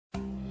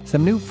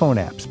Some new phone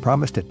apps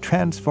promise to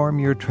transform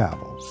your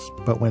travels.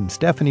 But when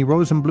Stephanie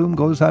Rosenblum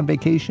goes on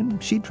vacation,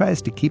 she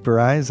tries to keep her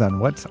eyes on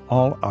what's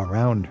all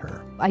around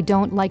her. I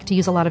don't like to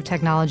use a lot of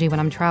technology when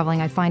I'm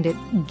traveling. I find it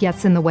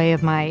gets in the way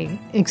of my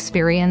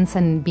experience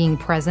and being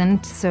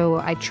present. So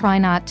I try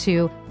not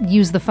to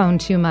use the phone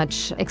too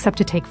much, except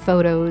to take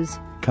photos.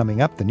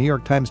 Coming up, the New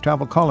York Times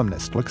travel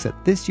columnist looks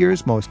at this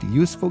year's most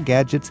useful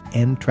gadgets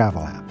and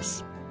travel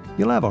apps.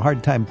 You'll have a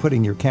hard time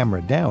putting your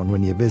camera down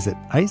when you visit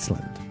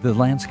Iceland. The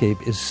landscape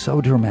is so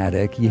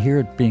dramatic. You hear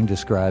it being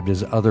described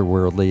as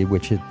otherworldly,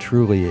 which it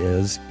truly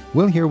is.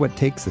 We'll hear what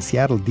takes a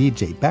Seattle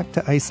DJ back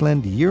to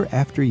Iceland year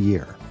after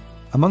year.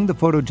 Among the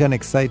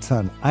photogenic sights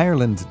on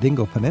Ireland's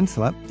Dingle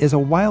Peninsula is a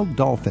wild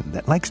dolphin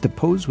that likes to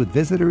pose with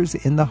visitors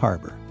in the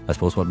harbor. I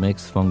suppose what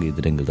makes Fungi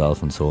the Dingle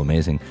dolphin so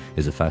amazing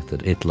is the fact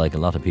that it, like a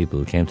lot of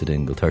people, came to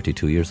Dingle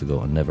 32 years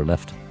ago and never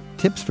left.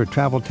 Tips for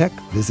travel tech,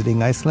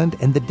 visiting Iceland,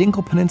 and the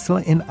Dingle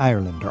Peninsula in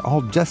Ireland are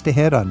all just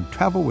ahead on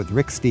Travel with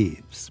Rick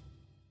Steves.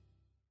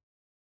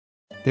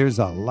 There's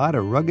a lot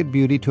of rugged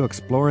beauty to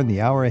explore in the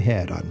hour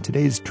ahead on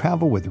today's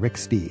Travel with Rick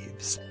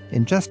Steves.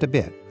 In just a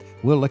bit,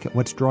 we'll look at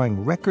what's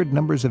drawing record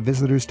numbers of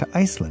visitors to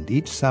Iceland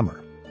each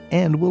summer.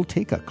 And we'll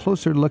take a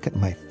closer look at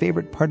my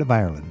favorite part of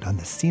Ireland on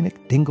the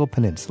scenic Dingle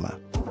Peninsula.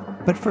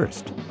 But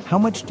first, how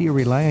much do you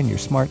rely on your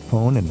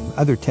smartphone and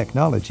other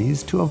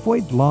technologies to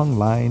avoid long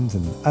lines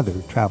and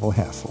other travel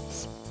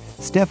hassles?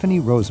 Stephanie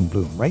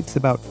Rosenblum writes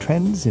about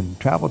trends in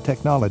travel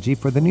technology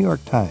for the New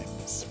York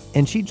Times.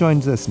 And she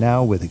joins us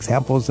now with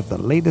examples of the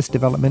latest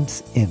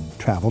developments in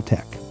travel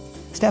tech.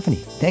 Stephanie,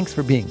 thanks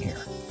for being here.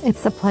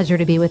 It's a pleasure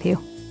to be with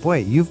you. Boy,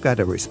 you've got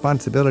a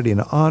responsibility, an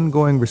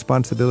ongoing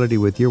responsibility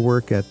with your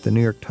work at the New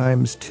York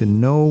Times to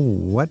know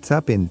what's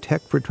up in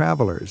tech for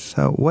travelers.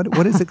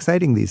 What is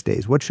exciting these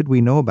days? What should we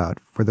know about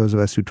for those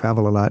of us who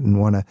travel a lot and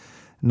want to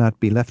not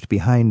be left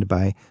behind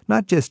by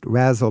not just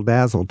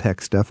razzle-dazzle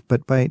tech stuff,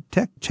 but by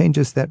tech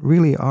changes that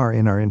really are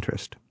in our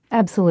interest?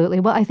 Absolutely.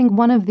 Well, I think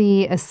one of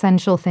the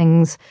essential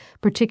things,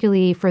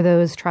 particularly for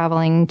those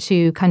traveling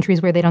to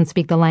countries where they don't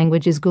speak the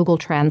language, is Google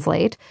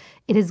Translate.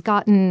 It has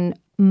gotten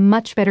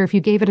much better. If you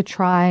gave it a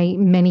try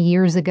many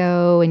years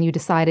ago and you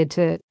decided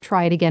to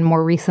try it again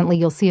more recently,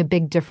 you'll see a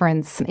big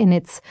difference in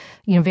its,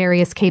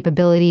 various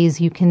capabilities.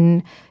 You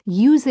can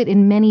use it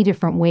in many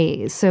different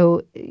ways.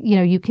 So,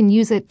 you can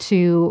use it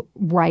to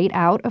write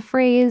out a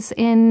phrase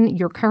in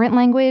your current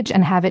language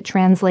and have it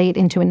translate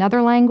into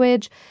another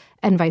language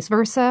and vice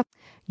versa.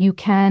 You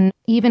can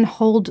even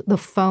hold the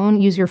phone,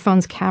 use your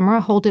phone's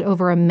camera, hold it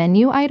over a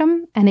menu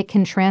item, and it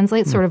can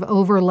translate, sort of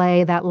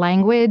overlay that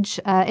language.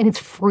 And it's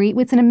free.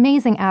 It's an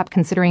amazing app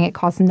considering it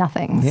costs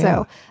nothing. Yeah.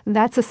 So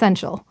that's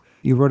essential.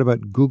 You wrote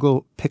about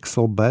Google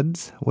Pixel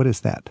Buds. What is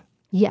that?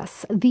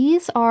 Yes,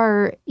 these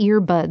are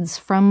earbuds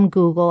from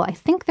Google. I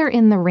think they're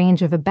in the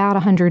range of about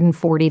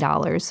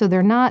 $140, so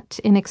they're not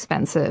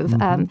inexpensive.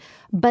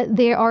 But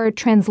they are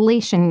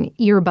translation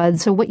earbuds.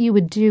 So what you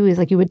would do is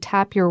you would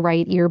tap your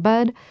right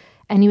earbud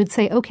and you would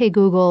say, okay,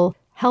 Google,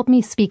 help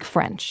me speak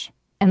French.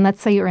 And let's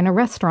say you're in a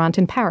restaurant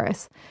in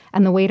Paris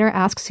and the waiter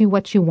asks you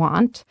what you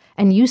want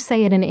and you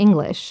say it in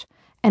English.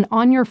 And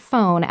on your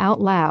phone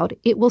out loud,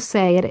 it will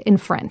say it in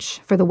French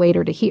for the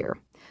waiter to hear.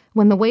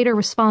 When the waiter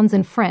responds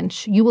in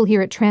French, you will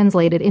hear it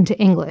translated into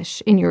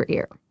English in your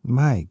ear.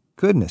 My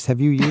goodness. Have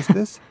you used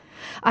this?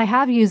 I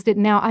have used it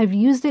now. I've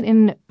used it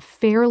in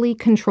fairly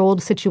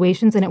controlled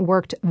situations, and it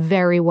worked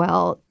very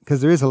well.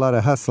 Because there is a lot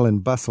of hustle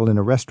and bustle in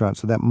a restaurant,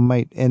 so that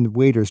might, and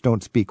waiters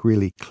don't speak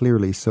really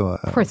clearly. So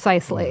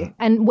Precisely.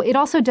 And it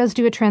also does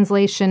do a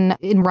translation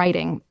in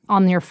writing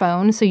on your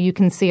phone, so you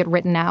can see it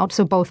written out,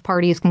 so both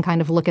parties can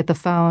kind of look at the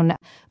phone.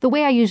 The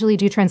way I usually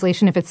do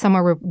translation, if it's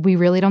somewhere where we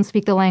really don't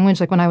speak the language,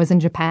 like when I was in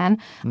Japan,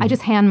 I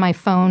just hand my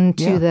phone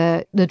to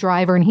the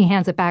driver, and he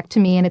hands it back to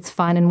me, and it's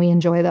fun, and we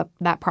enjoy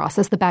that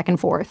process, the back and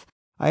forth.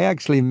 I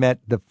actually met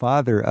the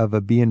father of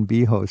a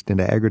B&B host in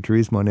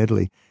agriturismo in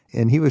Italy,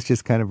 and he was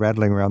just kind of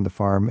rattling around the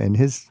farm, and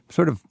his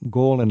sort of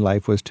goal in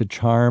life was to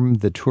charm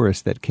the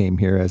tourists that came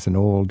here as an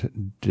old,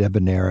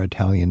 debonair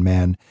Italian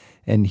man,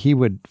 and he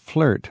would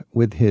flirt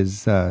with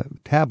his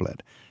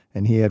tablet.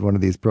 And he had one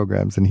of these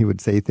programs, and he would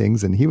say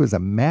things, and he was a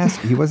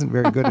master. He wasn't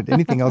very good at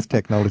anything else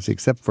technology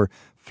except for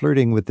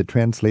flirting with the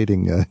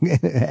translating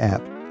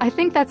app. I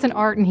think that's an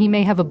art, and he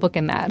may have a book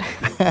in that.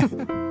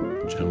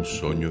 C'è un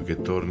sogno che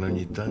torna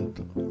ogni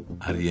tanto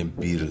a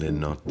riempire le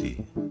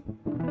notti.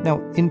 Now,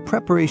 in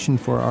preparation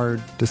for our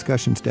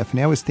discussion,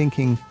 Stephanie, I was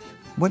thinking,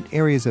 what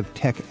areas of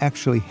tech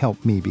actually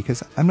help me?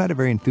 Because I'm not a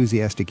very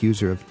enthusiastic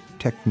user of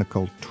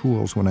technical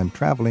tools when I'm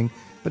traveling,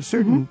 but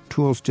certain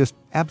tools just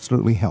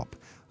absolutely help.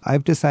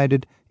 I've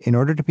decided in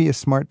order to be a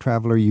smart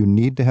traveler, you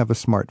need to have a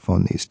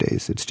smartphone these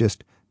days. It's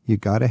just, you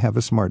got to have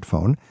a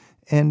smartphone.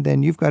 And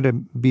then you've got to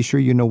be sure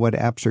you know what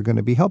apps are going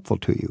to be helpful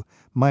to you.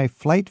 My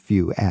Flight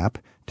View app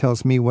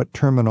tells me what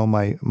terminal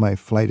my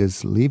flight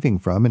is leaving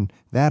from, and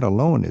that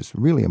alone is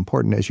really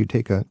important. As you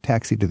take a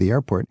taxi to the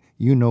airport,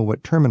 you know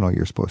what terminal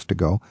you're supposed to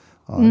go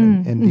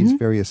on. And these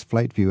various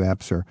Flight View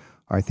apps are,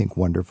 I think,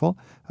 wonderful.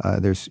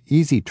 There's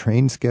easy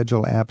train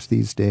schedule apps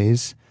these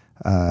days.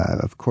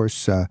 Of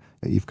course,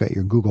 you've got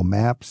your Google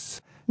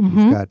Maps.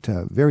 You've got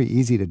very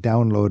easy to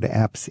download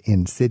apps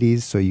in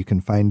cities, so you can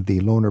find the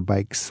loaner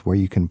bikes where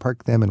you can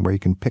park them and where you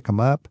can pick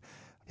them up.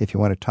 If you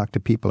want to talk to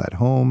people at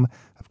home,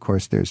 of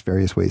course, there's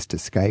various ways to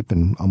Skype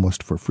and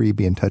almost for free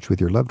be in touch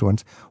with your loved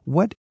ones.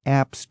 What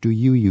apps do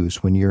you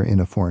use when you're in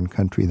a foreign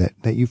country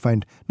that you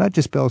find not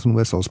just bells and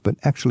whistles, but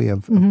actually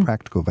of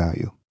practical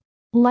value?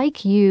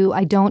 Like you,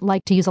 I don't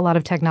like to use a lot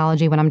of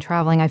technology when I'm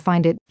traveling. I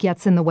find it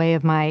gets in the way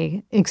of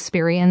my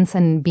experience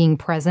and being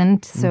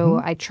present. So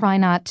I try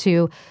not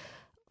to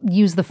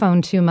use the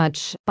phone too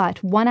much.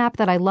 But one app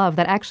that I love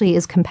that actually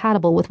is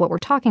compatible with what we're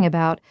talking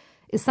about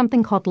is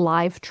something called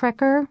Live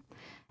Trekker.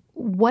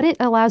 What it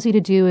allows you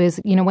to do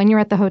is, when you're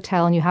at the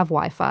hotel and you have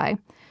Wi-Fi,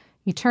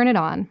 you turn it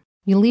on,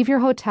 you leave your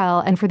hotel,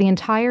 and for the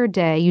entire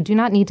day, you do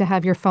not need to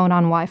have your phone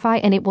on Wi-Fi,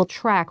 and it will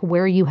track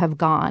where you have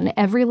gone.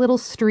 Every little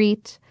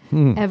street,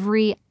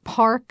 every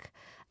park.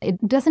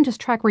 It doesn't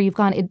just track where you've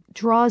gone. It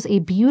draws a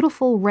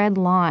beautiful red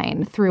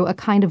line through a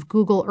kind of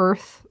Google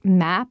Earth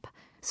map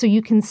so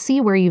you can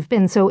see where you've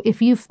been. So if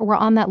you were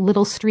on that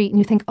little street and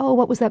you think, oh,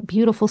 what was that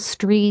beautiful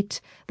street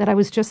that I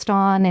was just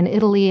on in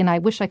Italy and I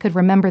wish I could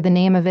remember the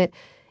name of it,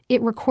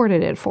 it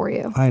recorded it for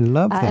you. I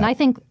love that. And I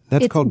think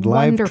that's it's called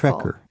wonderful. Live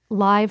Trekker.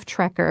 Live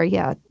Trekker,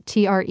 yeah.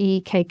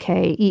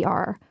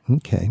 Trekker.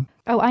 Okay.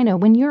 Oh, I know.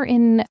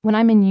 When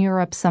I'm in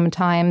Europe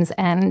sometimes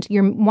and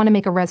you want to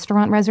make a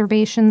restaurant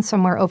reservation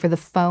somewhere over the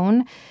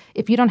phone,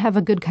 if you don't have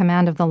a good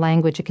command of the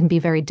language, it can be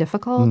very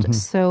difficult.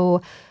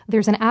 So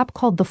there's an app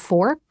called The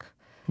Fork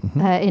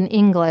in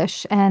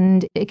English,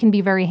 and it can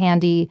be very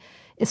handy,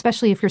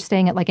 especially if you're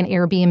staying at like an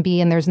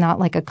Airbnb and there's not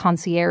like a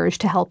concierge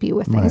to help you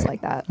with things like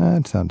that.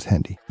 That sounds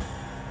handy.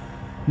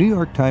 New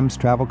York Times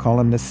travel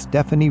columnist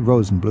Stephanie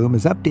Rosenblum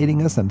is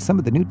updating us on some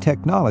of the new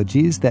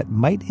technologies that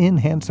might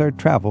enhance our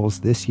travels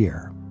this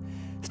year.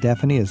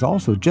 Stephanie has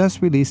also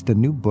just released a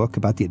new book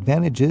about the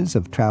advantages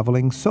of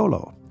traveling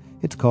solo.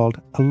 It's called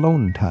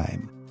Alone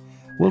Time.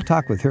 We'll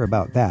talk with her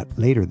about that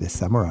later this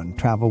summer on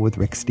Travel with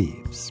Rick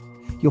Steves.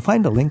 You'll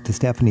find a link to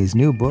Stephanie's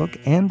new book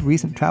and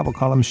recent travel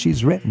columns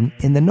she's written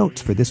in the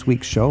notes for this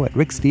week's show at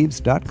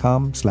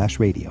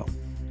ricksteves.com/radio.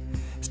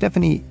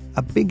 Stephanie,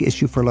 a big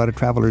issue for a lot of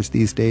travelers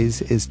these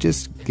days is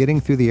just getting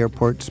through the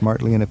airport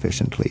smartly and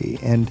efficiently.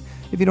 And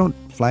if you don't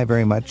fly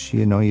very much,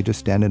 you just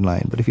stand in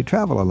line. But if you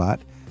travel a lot,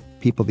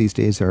 people these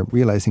days are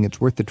realizing it's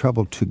worth the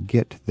trouble to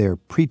get their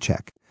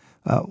pre-check.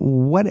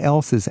 What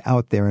else is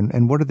out there,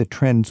 and what are the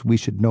trends we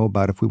should know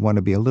about if we want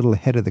to be a little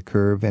ahead of the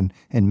curve and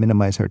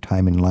minimize our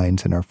time in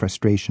lines and our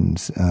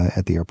frustrations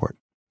at the airport?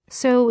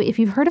 So if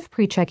you've heard of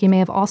PreCheck, you may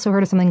have also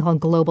heard of something called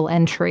Global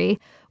Entry,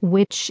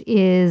 which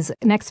is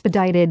an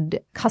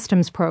expedited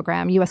customs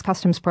program, U.S.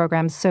 customs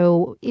program.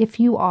 So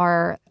if you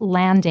are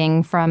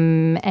landing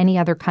from any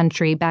other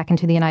country back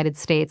into the United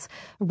States,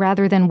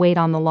 rather than wait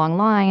on the long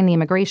line, the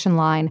immigration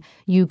line,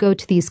 you go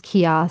to these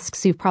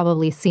kiosks. You've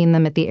probably seen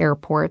them at the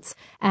airports,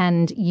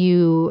 and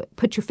you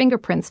put your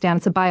fingerprints down.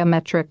 It's a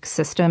biometric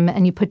system,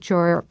 and you put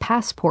your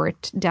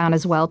passport down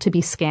as well to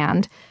be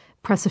scanned.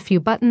 Press a few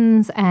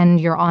buttons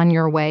and you're on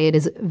your way. It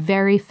is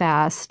very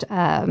fast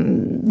for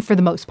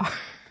the most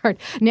part.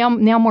 Now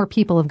more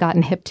people have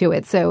gotten hip to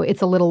it, so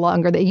it's a little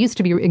longer. It used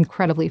to be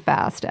incredibly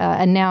fast,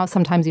 and now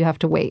sometimes you have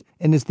to wait.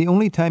 And is the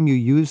only time you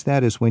use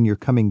that is when you're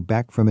coming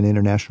back from an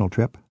international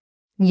trip?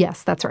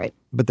 Yes, that's right.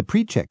 But the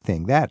pre-check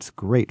thing, that's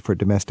great for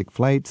domestic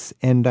flights,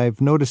 and I've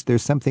noticed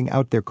there's something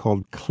out there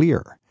called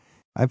Clear.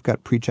 I've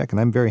got pre-check, and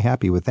I'm very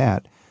happy with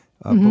that.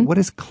 But what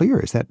is Clear?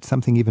 Is that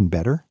something even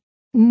better?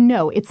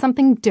 No, it's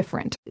something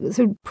different.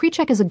 So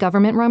PreCheck is a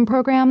government-run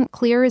program.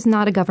 Clear is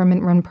not a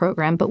government-run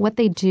program, but what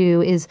they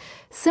do is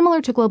similar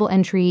to Global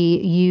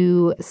Entry.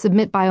 You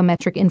submit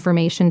biometric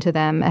information to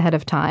them ahead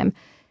of time,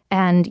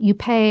 and you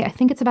pay, I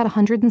think it's about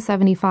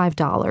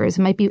 $175. It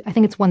might be, I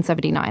think it's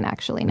 $179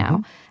 actually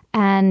now.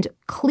 And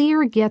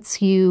Clear gets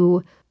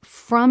you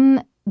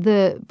from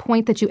the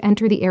point that you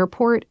enter the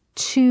airport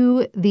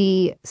to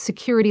the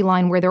security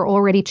line where they're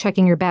already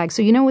checking your bag.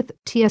 So, with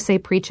TSA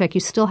PreCheck,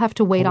 you still have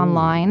to wait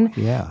online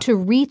to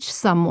reach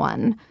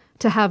someone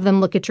to have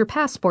them look at your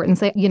passport and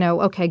say,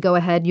 okay, go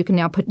ahead. You can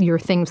now put your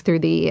things through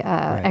the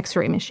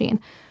X-ray machine.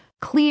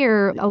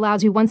 Clear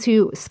allows you, once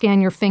you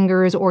scan your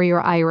fingers or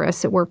your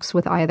iris, it works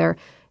with either,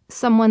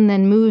 someone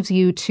then moves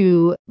you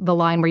to the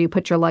line where you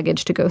put your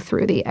luggage to go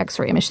through the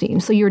X-ray machine.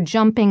 So you're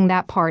jumping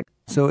that part.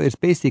 So it's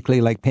basically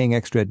like paying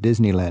extra at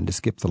Disneyland to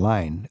skip the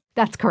line.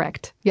 That's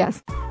correct,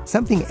 yes.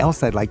 Something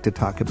else I'd like to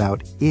talk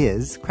about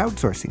is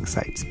crowdsourcing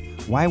sites.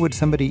 Why would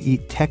somebody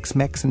eat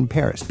Tex-Mex in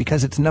Paris?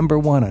 Because it's number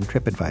one on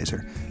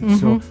TripAdvisor.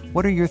 So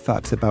what are your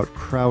thoughts about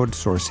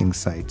crowdsourcing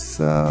sites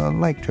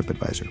like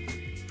TripAdvisor?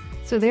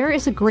 So there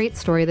is a great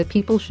story that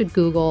people should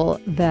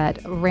Google that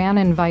ran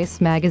in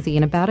Vice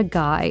magazine about a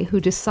guy who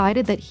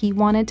decided that he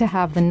wanted to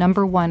have the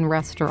number one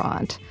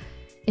restaurant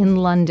in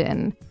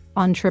London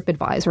on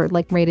TripAdvisor,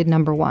 like rated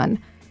number one.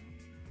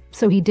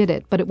 So he did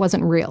it, but it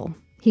wasn't real.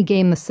 he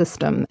gamed the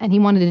system, and he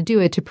wanted to do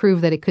it to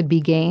prove that it could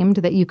be gamed,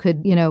 that you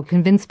could,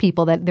 convince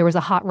people that there was a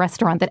hot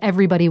restaurant that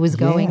everybody was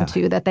going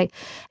to, it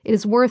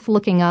is worth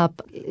looking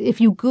up. If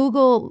you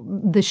Google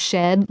The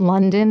Shed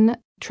London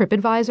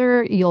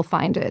TripAdvisor, you'll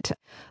find it.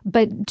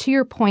 But to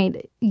your point,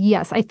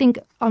 yes, I think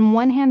on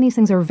one hand, these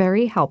things are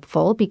very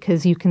helpful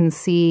because you can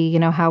see,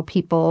 how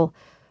people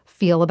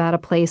feel about a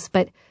place,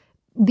 but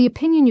the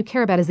opinion you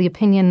care about is the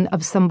opinion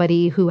of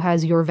somebody who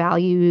has your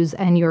values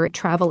and your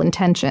travel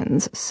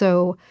intentions.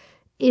 So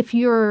if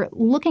you're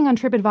looking on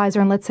TripAdvisor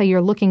and let's say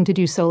you're looking to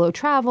do solo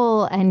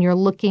travel and you're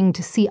looking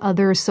to see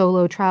other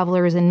solo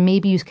travelers and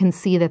maybe you can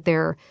see that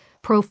their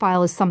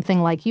profile is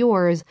something like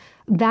yours,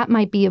 that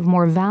might be of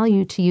more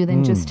value to you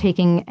than just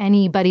taking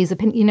anybody's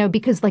opinion,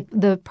 because like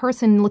the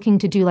person looking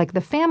to do like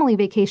the family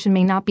vacation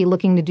may not be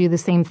looking to do the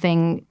same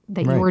thing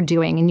that you're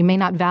doing, and you may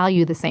not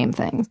value the same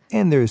things.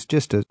 And there's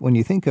when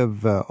you think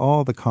of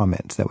all the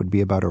comments that would be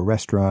about a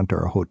restaurant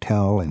or a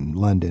hotel in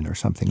London or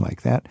something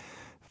like that,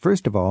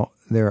 first of all,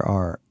 there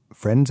are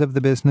friends of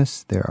the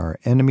business, there are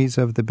enemies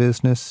of the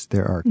business,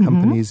 there are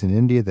companies in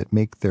India that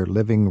make their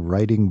living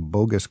writing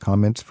bogus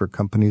comments for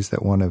companies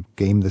that want to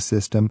game the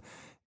system.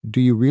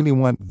 Do you really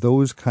want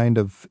those kind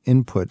of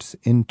inputs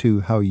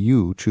into how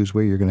you choose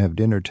where you're going to have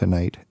dinner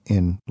tonight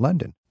in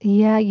London?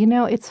 Yeah,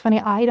 it's funny.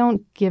 I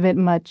don't give it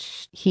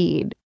much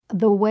heed.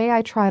 The way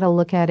I try to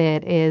look at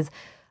it is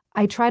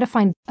I try to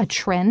find a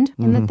trend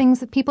in the things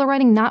that people are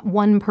writing, not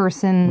one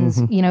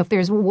person's, if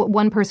there's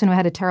one person who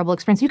had a terrible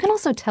experience. You can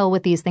also tell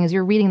with these things,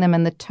 you're reading them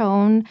in the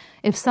tone.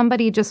 If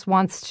somebody just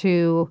wants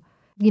to,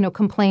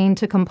 complain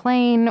to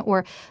complain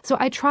so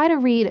I try to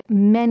read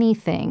many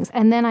things.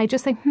 And then I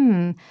just say,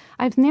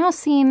 I've now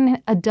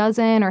seen a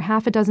dozen or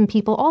half a dozen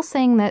people all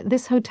saying that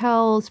this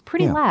hotel is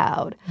pretty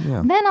loud.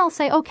 Yeah. Then I'll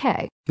say,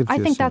 okay, I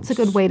think that's a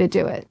good way to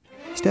do it.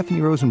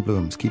 Stephanie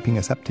Rosenblum's keeping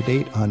us up to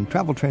date on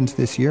travel trends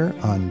this year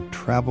on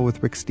Travel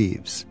with Rick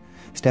Steves.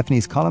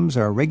 Stephanie's columns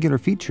are a regular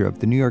feature of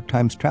the New York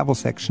Times travel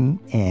section,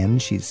 and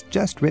she's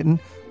just written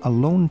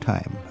Alone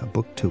Time, a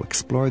book to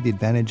explore the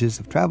advantages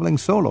of traveling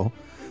solo.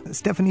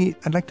 Stephanie,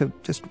 I'd like to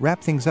just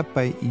wrap things up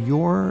by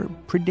your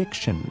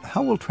prediction.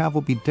 How will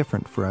travel be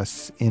different for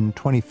us in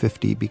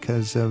 2050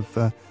 because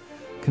of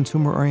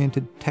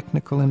consumer-oriented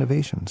technical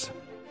innovations?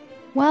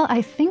 Well,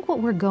 I think what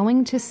we're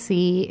going to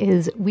see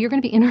is we're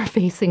going to be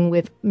interfacing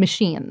with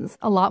machines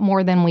a lot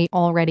more than we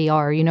already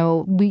are. You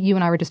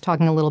and I were just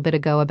talking a little bit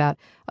ago about,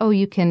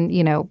 you can,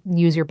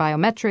 use your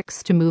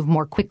biometrics to move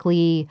more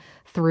quickly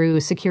through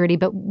security.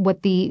 But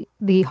what the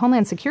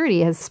Homeland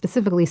Security has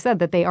specifically said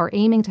that they are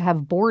aiming to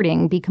have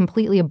boarding be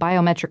completely a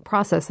biometric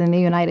process in the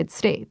United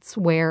States,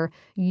 where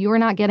you're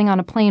not getting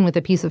on a plane with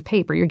a piece of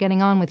paper. You're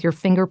getting on with your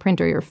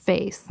fingerprint or your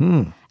face.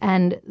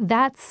 And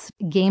that's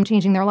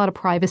game-changing. There are a lot of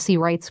privacy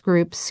rights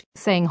groups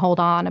saying, hold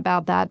on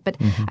about that. But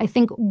I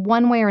think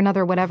one way or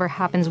another, whatever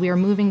happens, we are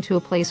moving to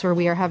a place where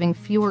we are having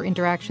fewer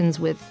interactions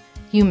with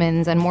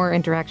humans and more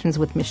interactions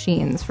with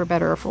machines, for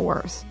better or for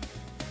worse.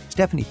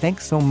 Stephanie,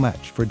 thanks so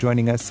much for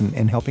joining us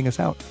and helping us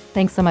out.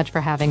 Thanks so much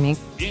for having me.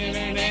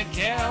 Internet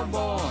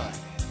cowboy,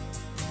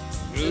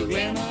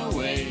 moving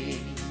away.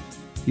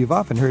 You've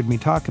often heard me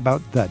talk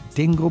about the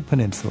Dingle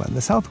Peninsula in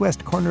the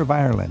southwest corner of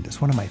Ireland.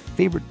 It's one of my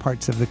favorite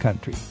parts of the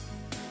country.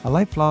 A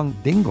lifelong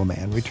Dingle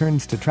man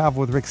returns to Travel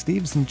with Rick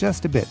Steves in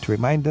just a bit to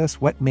remind us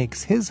what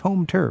makes his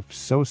home turf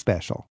so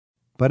special.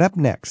 But up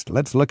next,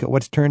 let's look at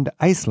what's turned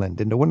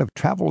Iceland into one of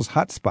travel's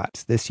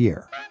hotspots this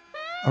year.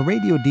 A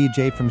radio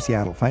DJ from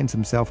Seattle finds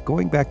himself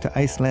going back to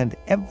Iceland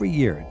every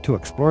year to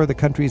explore the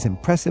country's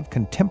impressive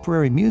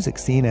contemporary music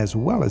scene as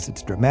well as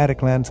its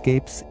dramatic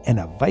landscapes and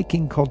a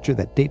Viking culture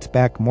that dates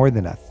back more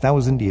than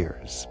 1,000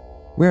 years.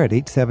 We're at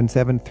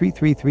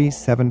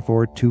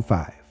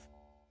 877-333-7425.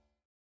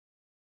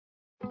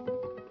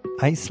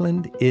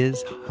 Iceland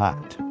is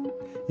hot.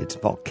 Its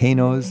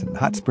volcanoes and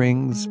hot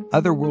springs,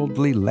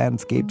 otherworldly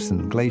landscapes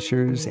and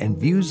glaciers, and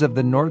views of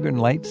the northern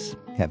lights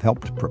have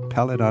helped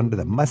propel it onto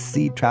the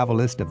must-see travel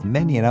list of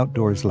many an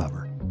outdoors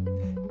lover.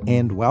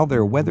 And while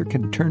their weather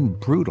can turn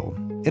brutal,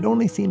 it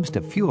only seems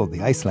to fuel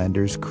the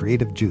Icelanders'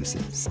 creative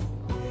juices.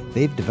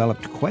 They've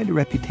developed quite a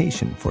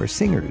reputation for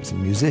singers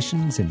and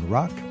musicians in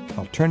rock,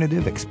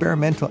 alternative,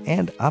 experimental,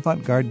 and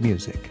avant-garde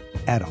music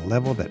at a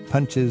level that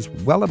punches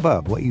well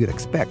above what you'd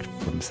expect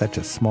from such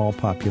a small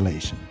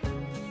population.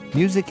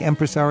 Music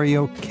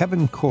impresario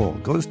Kevin Cole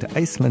goes to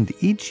Iceland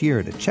each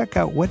year to check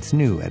out what's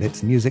new at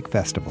its music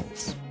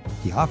festivals.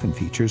 He often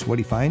features what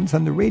he finds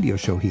on the radio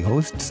show he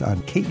hosts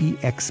on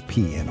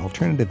KEXP, an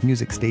alternative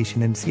music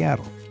station in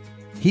Seattle.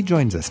 He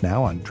joins us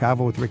now on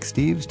Travel with Rick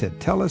Steves to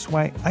tell us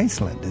why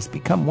Iceland has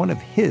become one of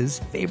his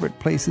favorite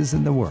places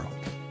in the world.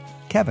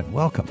 Kevin,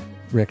 welcome.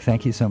 Rick,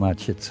 thank you so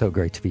much. It's so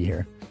great to be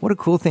here. What a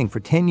cool thing.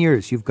 For 10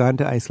 years, you've gone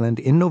to Iceland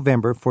in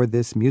November for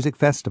this music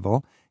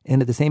festival,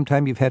 and at the same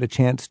time, you've had a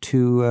chance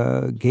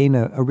to gain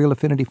a real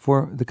affinity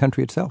for the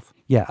country itself.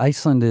 Yeah,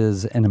 Iceland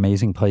is an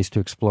amazing place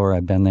to explore.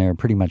 I've been there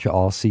pretty much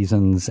all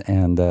seasons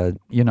and,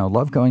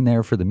 love going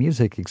there for the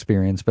music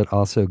experience, but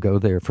also go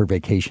there for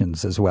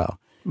vacations as well.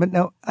 But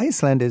now,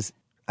 Iceland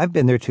I've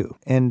been there too,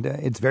 and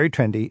it's very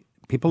trendy.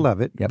 people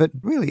love it. Yep. But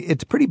really,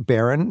 it's pretty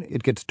barren.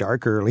 It gets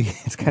dark early.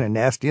 It's kind of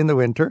nasty in the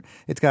winter.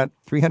 It's got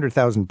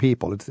 300,000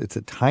 people. It's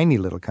a tiny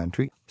little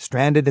country,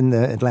 stranded in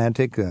the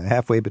Atlantic,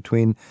 halfway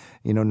between,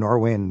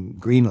 Norway and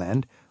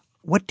Greenland.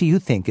 What do you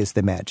think is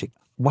the magic?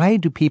 Why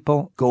do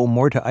people go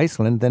more to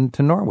Iceland than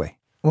to Norway?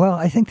 Well,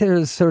 I think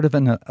there's sort of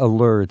an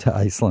allure to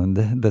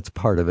Iceland that's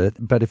part of it.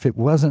 But if it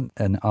wasn't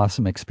an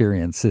awesome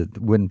experience, it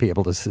wouldn't be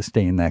able to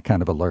sustain that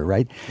kind of allure,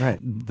 right? Right.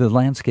 The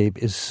landscape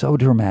is so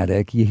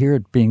dramatic. You hear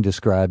it being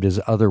described as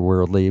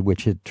otherworldly,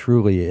 which it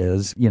truly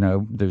is.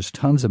 There's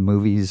tons of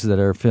movies that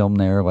are filmed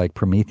there, like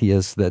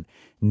Prometheus, that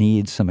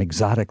need some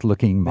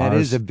exotic-looking Mars. That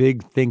is a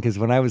big thing, because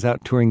when I was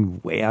out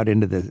touring way out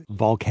into the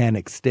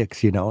volcanic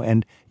sticks,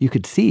 and you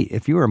could see,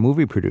 if you were a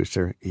movie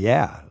producer,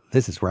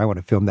 this is where I want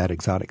to film that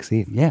exotic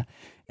scene. Yeah.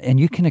 And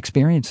you can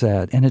experience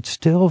that. And it's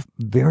still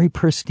very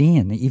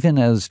pristine. Even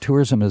as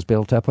tourism has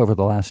built up over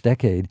the last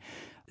decade,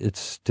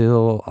 it's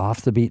still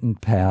off the beaten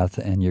path,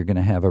 and you're going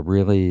to have a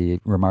really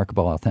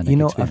remarkable, authentic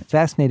experience. A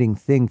fascinating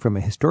thing from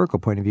a historical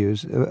point of view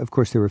is, of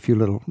course, there were a few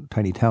little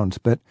tiny towns,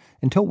 but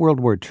until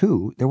World War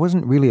II, there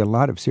wasn't really a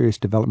lot of serious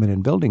development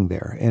in building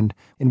there. And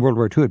in World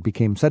War II, it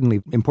became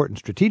suddenly important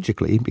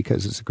strategically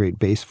because it's a great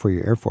base for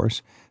your Air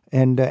Force.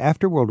 And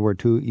after World War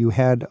II, you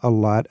had a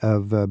lot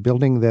of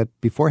building that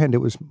beforehand it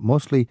was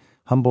mostly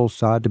humble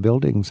sod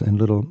buildings and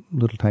little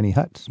tiny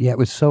huts. Yeah, it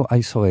was so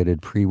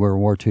isolated pre-World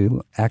War II.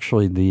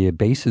 Actually, the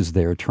bases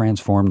there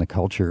transformed the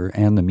culture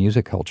and the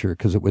music culture,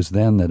 because it was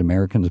then that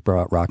Americans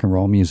brought rock and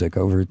roll music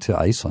over to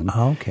Iceland.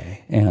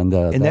 Okay. And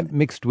that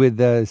mixed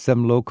with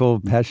some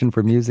local passion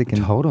for music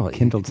and totally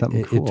kindled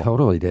something cool. It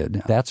totally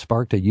did. That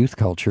sparked a youth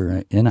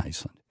culture in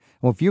Iceland.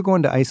 Well, if you're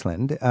going to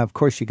Iceland, of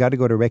course, you got to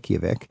go to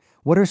Reykjavik.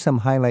 What are some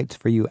highlights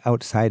for you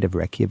outside of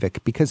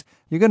Reykjavik? Because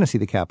you're going to see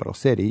the capital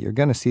city. You're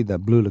going to see the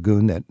Blue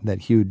Lagoon,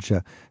 that huge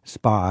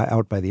spa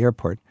out by the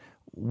airport.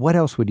 What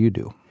else would you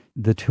do?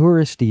 The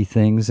touristy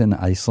things in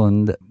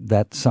Iceland,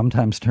 that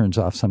sometimes turns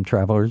off some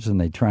travelers, and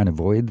they try and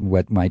avoid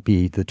what might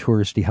be the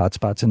touristy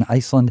hotspots. In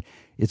Iceland,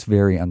 it's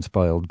very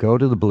unspoiled. Go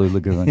to the Blue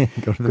Lagoon.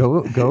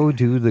 Go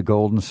do the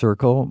Golden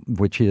Circle,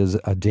 which is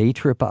a day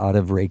trip out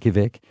of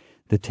Reykjavik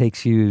that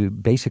takes you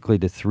basically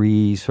to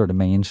three sort of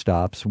main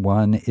stops.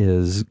 One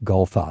is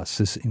Gullfoss,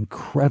 this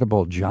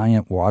incredible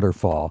giant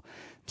waterfall.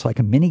 It's like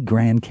a mini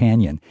Grand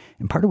Canyon.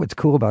 And part of what's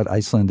cool about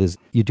Iceland is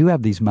you do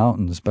have these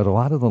mountains, but a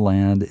lot of the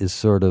land is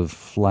sort of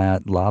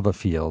flat lava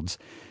fields.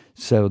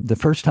 So the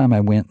first time I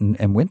went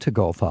to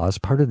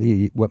Gullfoss, part of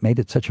what made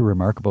it such a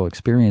remarkable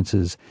experience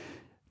is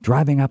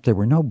driving up. There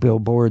were no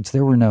billboards,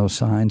 there were no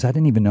signs. I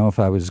didn't even know if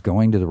I was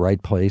going to the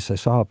right place. I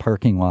saw a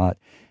parking lot.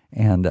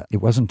 And it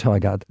wasn't until I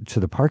got to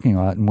the parking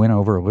lot and went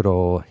over a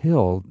little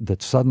hill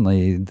that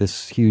suddenly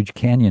this huge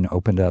canyon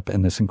opened up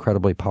and this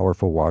incredibly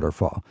powerful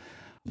waterfall.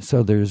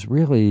 So there's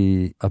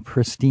really a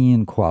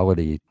pristine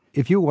quality.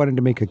 If you wanted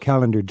to make a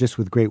calendar just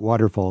with great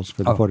waterfalls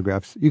for the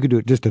photographs, you could do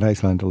it just in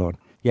Iceland alone.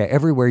 Yeah,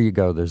 everywhere you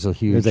go, there's a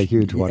huge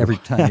waterfall. Every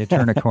time you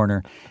turn a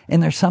corner.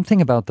 And there's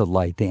something about the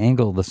light, the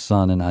angle of the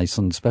sun in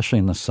Iceland, especially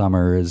in the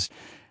summer,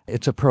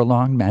 it's a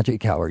prolonged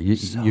magic hour.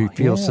 You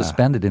feel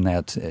suspended in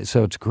that.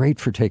 So it's great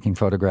for taking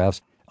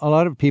photographs. A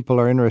lot of people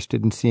are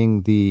interested in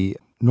seeing the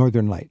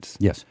Northern Lights.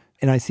 Yes.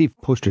 And I see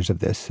posters of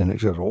this, and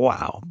it goes,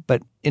 wow.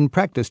 But in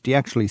practice, do you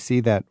actually see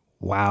that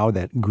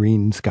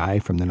green sky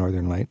from the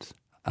Northern Lights?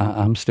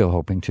 I'm still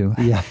hoping to.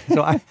 Yeah.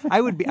 So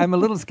I'm a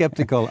little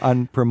skeptical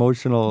on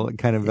promotional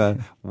kind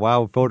of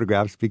wow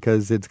photographs,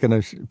 because it's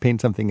going to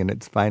paint something in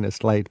its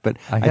finest light. But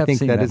I think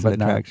that is an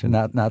attraction.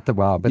 Not the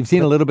wow. But you've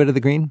seen a little bit of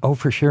the green? Oh,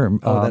 for sure.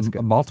 That's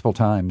good. Multiple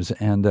times.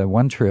 And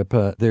one trip,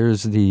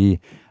 there's the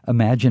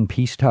Imagine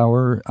Peace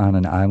Tower on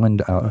an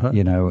island,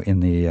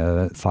 in the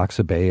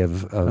Faxa Bay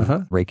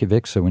of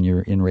Reykjavik. So when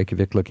you're in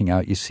Reykjavik looking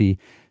out, you see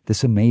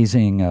this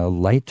amazing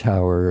light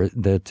tower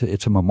that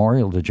it's a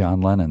memorial to John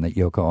Lennon that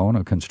Yoko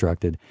Ono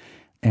constructed.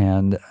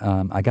 And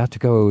I got to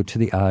go to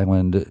the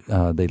island.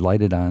 They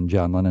light it on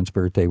John Lennon's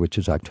birthday, which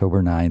is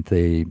October 9th.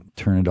 They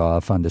turn it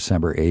off on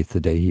December 8th, the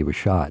day he was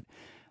shot.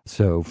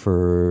 So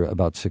for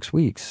about 6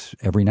 weeks,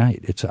 every night,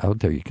 it's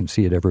out there. You can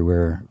see it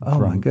everywhere. Oh,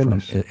 my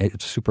goodness.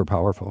 It's super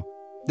powerful.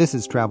 This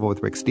is Travel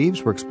with Rick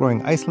Steves. We're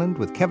exploring Iceland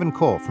with Kevin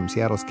Cole from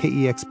Seattle's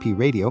KEXP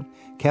Radio.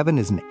 Kevin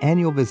is an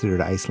annual visitor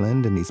to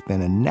Iceland, and he's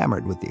been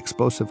enamored with the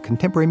explosive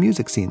contemporary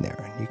music scene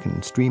there. You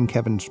can stream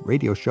Kevin's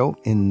radio show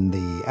in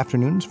the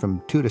afternoons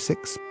from 2 to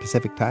 6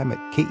 Pacific Time at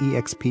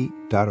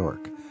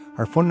kexp.org.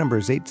 Our phone number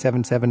is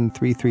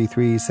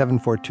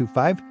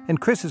 877-333-7425,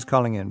 and Chris is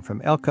calling in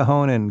from El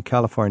Cajon in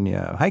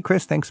California. Hi,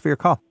 Chris. Thanks for your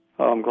call.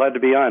 Oh, I'm glad to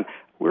be on.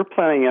 We're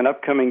planning an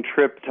upcoming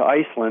trip to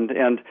Iceland,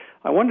 and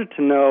I wanted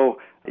to know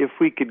if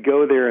we could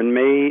go there in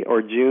May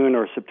or June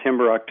or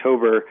September,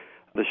 October,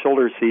 the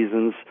shoulder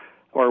seasons,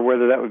 or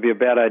whether that would be a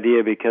bad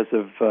idea because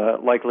of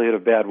likelihood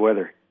of bad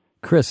weather.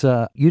 Chris,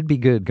 you'd be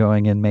good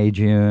going in May,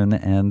 June,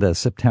 and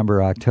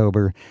September,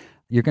 October.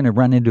 You're going to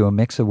run into a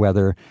mix of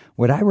weather.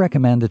 What I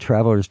recommend to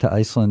travelers to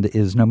Iceland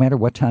is no matter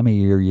what time of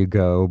year you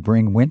go,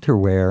 bring winter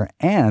wear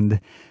and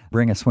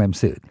bring a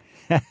swimsuit.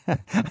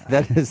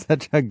 That is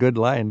such a good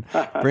line.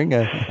 Bring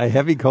a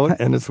heavy coat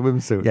and a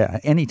swimsuit. Yeah,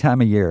 any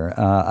time of year.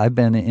 I've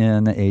been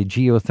in a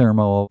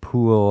geothermal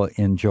pool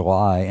in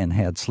July and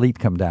had sleet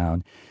come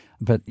down,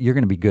 but you're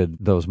going to be good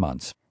those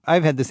months.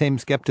 I've had the same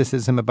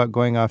skepticism about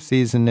going off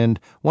season, and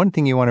one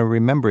thing you want to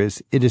remember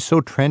is it is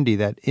so trendy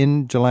that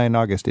in July and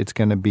August it's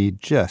going to be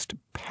just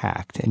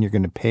packed, and you're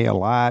going to pay a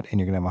lot, and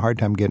you're going to have a hard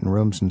time getting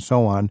rooms and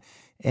so on.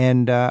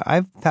 And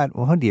I've thought,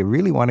 well, do you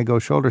really want to go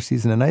shoulder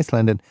season in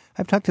Iceland? And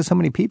I've talked to so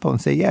many people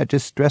and say, yeah,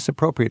 just dress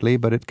appropriately,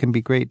 but it can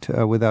be great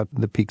without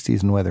the peak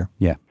season weather.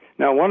 Yeah.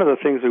 Now, one of the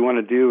things we want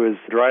to do is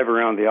drive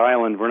around the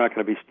island. We're not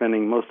going to be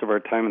spending most of our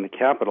time in the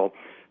capital.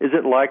 Is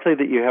it likely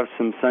that you have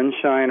some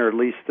sunshine or at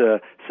least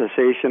a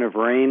cessation of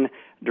rain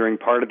during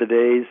part of the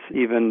days,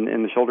 even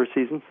in the shoulder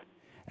seasons?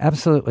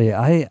 Absolutely.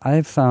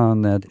 I've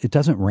found that it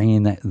doesn't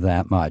rain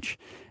that much.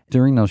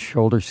 During those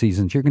shoulder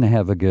seasons, you're going to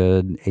have a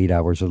good 8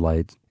 hours of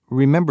light.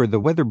 Remember, the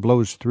weather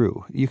blows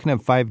through. You can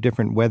have 5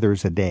 different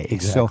weathers a day.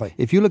 Exactly. So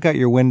if you look out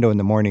your window in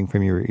the morning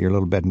from your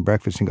little bed and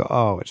breakfast and go,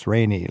 oh, it's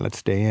rainy, let's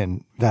stay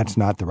in, that's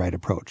not the right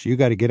approach. You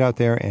got to get out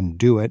there and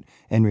do it.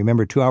 And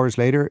remember, 2 hours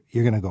later,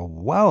 you're going to go,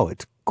 wow,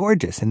 it's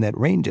gorgeous. And that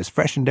rain just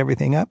freshened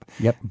everything up.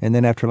 Yep. And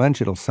then after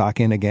lunch, it'll sock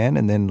in again.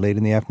 And then late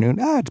in the afternoon,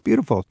 it's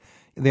beautiful.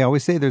 They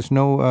always say there's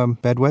no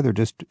bad weather,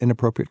 just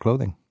inappropriate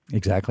clothing.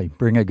 Exactly.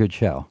 Bring a good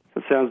shell.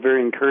 That sounds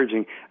very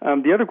encouraging.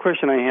 The other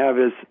question I have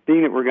is,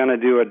 being that we're going to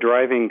do a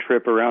driving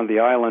trip around the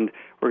island,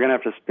 we're going to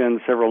have to spend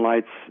several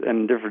nights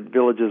in different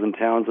villages and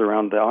towns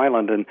around the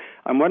island, and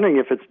I'm wondering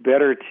if it's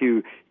better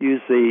to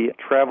use the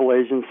travel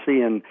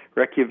agency in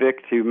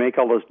Reykjavik to make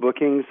all those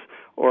bookings,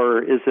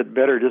 or is it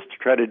better just to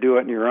try to do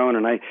it on your own?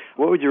 And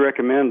what would you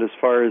recommend as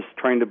far as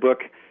trying to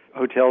book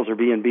hotels or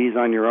B&Bs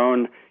on your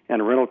own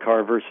and a rental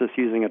car versus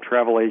using a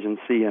travel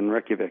agency in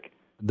Reykjavik?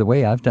 The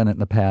way I've done it in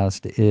the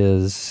past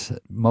is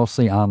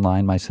mostly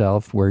online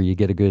myself, where you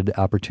get a good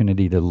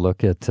opportunity to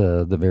look at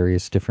the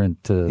various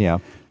different...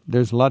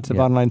 There's lots of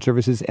online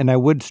services, and I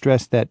would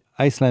stress that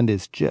Iceland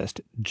is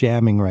just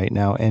jamming right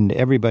now, and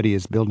everybody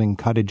is building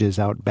cottages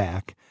out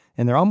back,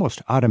 and they're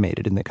almost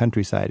automated in the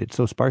countryside. It's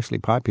so sparsely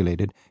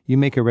populated. You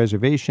make a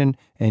reservation,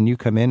 and you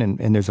come in,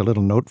 and there's a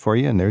little note for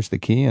you, and there's the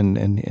key,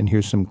 and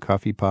here's some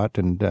coffee pot,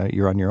 and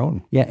you're on your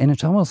own. Yeah, and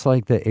it's almost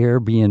like the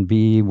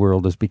Airbnb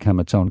world has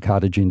become its own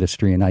cottage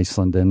industry in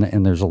Iceland,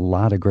 and there's a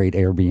lot of great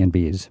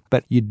Airbnbs.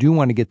 But you do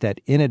want to get that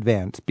in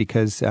advance,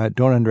 because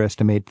don't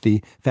underestimate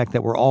the fact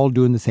that we're all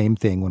doing the same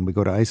thing when we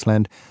go to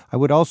Iceland. I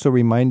would also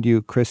remind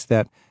you, Chris,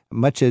 that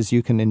much as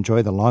you can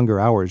enjoy the longer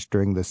hours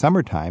during the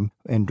summertime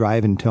and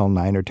drive until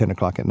 9 or 10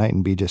 o'clock at night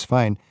and be just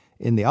fine,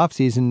 in the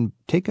off-season,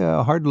 take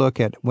a hard look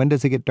at when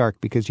does it get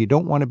dark, because you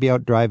don't want to be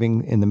out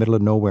driving in the middle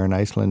of nowhere in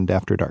Iceland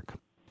after dark.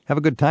 Have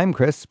a good time,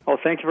 Chris. Oh,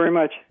 thank you very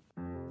much.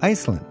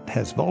 Iceland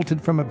has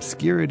vaulted from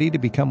obscurity to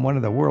become one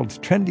of the world's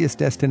trendiest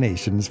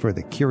destinations for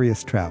the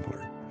curious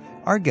traveler.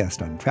 Our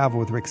guest on Travel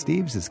with Rick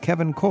Steves is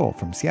Kevin Cole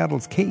from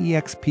Seattle's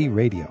KEXP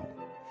Radio.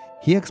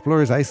 He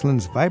explores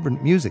Iceland's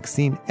vibrant music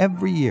scene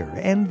every year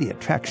and the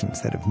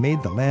attractions that have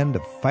made the land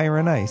of fire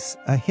and ice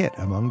a hit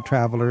among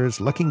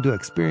travelers looking to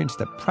experience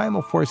the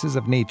primal forces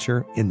of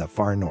nature in the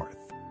far north.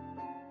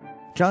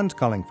 John's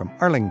calling from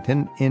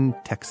Arlington in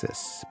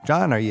Texas.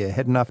 John, are you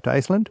heading off to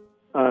Iceland?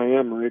 I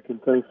am, Rick,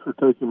 and thanks for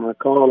taking my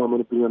call. I'm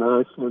going to be in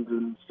Iceland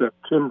in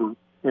September,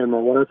 and my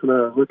wife and I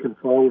are looking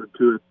forward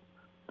to it.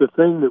 The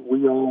thing that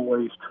we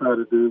always try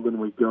to do when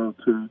we go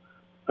to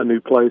a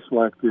new place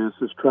like this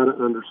is try to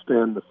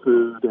understand the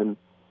food and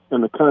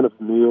the kind of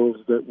meals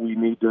that we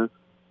need to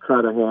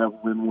try to have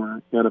when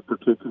we're in a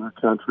particular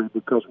country,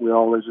 because we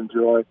always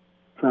enjoy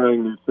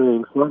trying new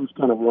things. So I was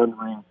kind of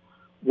wondering,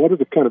 what are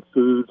the kind of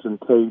foods and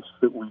tastes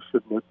that we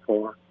should look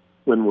for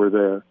when we're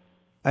there?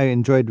 I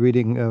enjoyed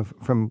reading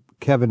from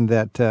Kevin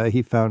that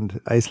he found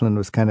Iceland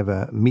was kind of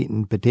a meat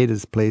and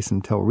potatoes place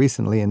until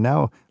recently, and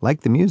now,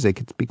 like the music,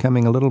 it's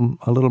becoming a little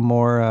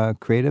more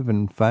creative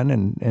and fun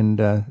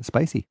and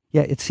spicy.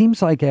 Yeah, it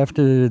seems like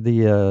after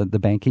the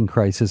banking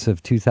crisis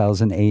of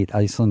 2008,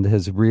 Iceland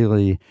has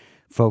really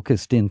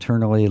focused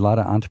internally, a lot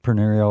of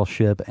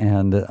entrepreneurship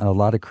and a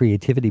lot of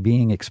creativity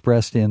being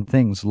expressed in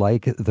things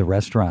like the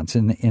restaurants.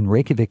 In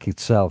Reykjavik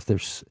itself,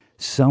 there's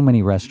so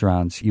many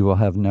restaurants. You will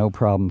have no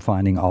problem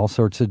finding all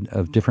sorts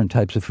of different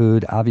types of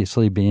food.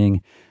 Obviously,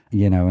 being,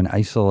 an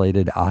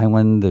isolated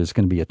island, there's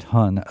going to be a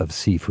ton of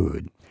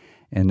seafood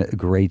and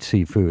great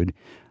seafood.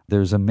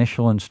 There's a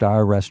Michelin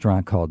star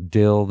restaurant called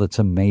Dill that's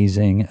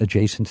amazing.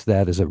 Adjacent to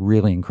that is a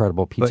really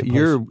incredible pizza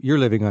place. But you're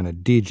living on a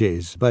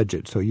DJ's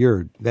budget, so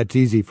that's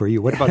easy for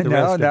you. What about the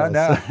rest of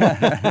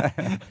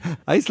us? No.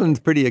 Iceland's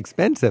pretty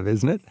expensive,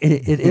 isn't it?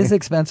 It is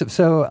expensive.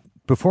 So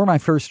before my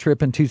first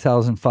trip in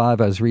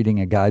 2005, I was reading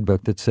a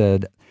guidebook that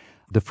said,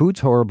 the food's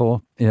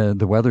horrible,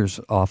 the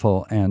weather's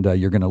awful, and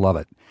you're going to love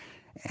it.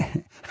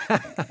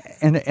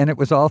 and it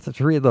was all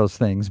three of those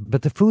things.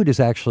 But the food is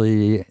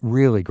actually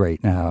really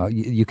great now.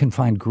 You can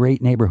find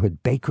great neighborhood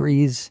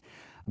bakeries.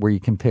 where you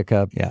can pick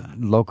up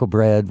local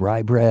bread,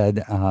 rye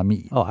bread.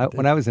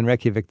 When I was in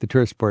Reykjavik, the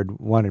tourist board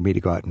wanted me to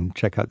go out and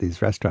check out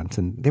these restaurants,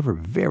 and they were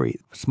very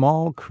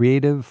small,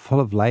 creative, full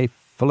of life,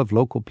 full of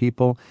local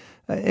people.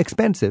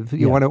 Expensive.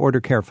 You want to order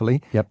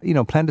carefully. Yep.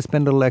 Plan to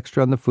spend a little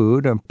extra on the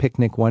food, a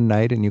picnic one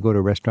night, and you go to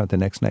a restaurant the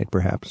next night,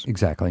 perhaps.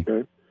 Exactly.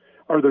 Okay.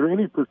 Are there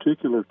any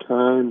particular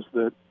times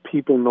that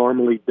people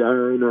normally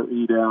dine or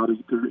eat out,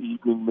 eat their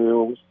evening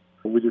meals?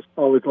 We just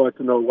always like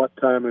to know what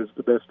time is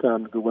the best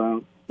time to go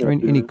out. Or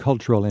any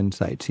cultural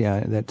insights,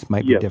 that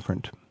might be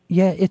different.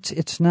 Yeah,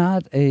 it's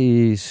not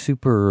a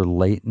super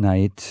late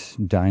night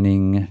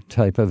dining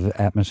type of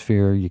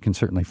atmosphere. You can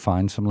certainly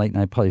find some late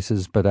night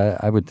places, but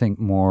I would think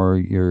more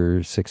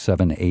your 6,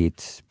 7,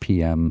 8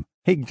 p.m.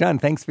 Hey, John,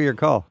 thanks for your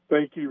call.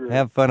 Thank you, Rick.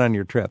 Have fun on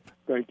your trip.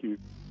 Thank you.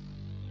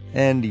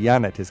 And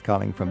Janet is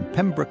calling from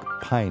Pembroke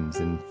Pines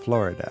in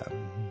Florida.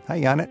 Hi,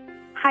 Janet.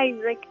 Hi,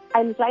 Rick.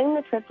 I'm planning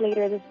the trip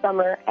later this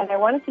summer, and I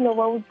wanted to know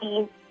what would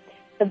be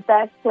the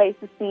best place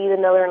to see the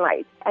Northern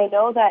Lights. I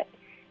know that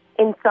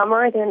in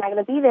summer they're not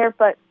going to be there,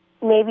 but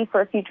maybe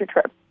for a future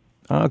trip.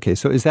 Okay,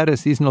 so is that a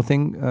seasonal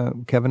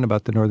thing, Kevin,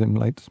 about the Northern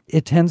Lights?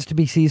 It tends to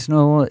be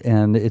seasonal,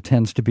 and it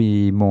tends to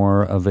be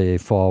more of a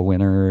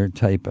fall-winter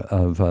type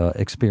of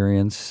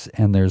experience,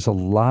 and there's a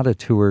lot of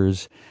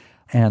tours.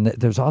 And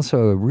there's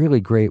also a really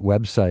great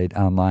website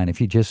online. If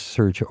you just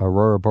search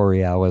Aurora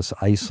Borealis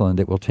Iceland,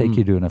 it will take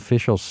you to an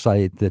official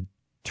site that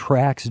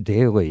tracks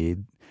daily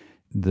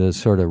the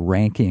sort of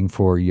ranking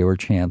for your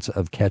chance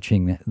of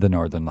catching the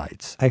Northern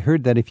Lights. I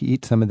heard that if you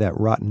eat some of that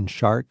rotten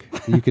shark,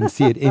 you can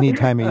see it any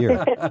time of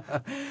year.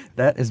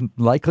 That is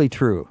likely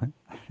true.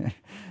 Is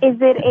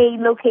it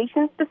a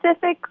location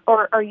specific,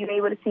 or are you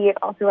able to see it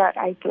all throughout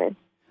Iceland?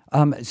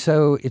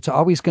 So it's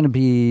always going to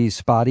be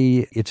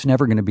spotty. It's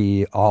never going to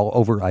be all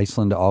over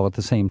Iceland all at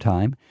the same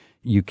time.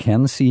 You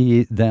can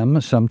see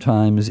them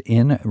sometimes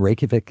in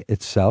Reykjavik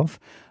itself,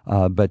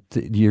 but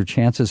your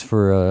chances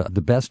for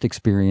the best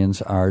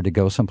experience are to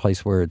go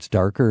someplace where it's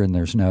darker and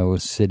there's no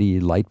city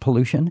light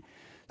pollution.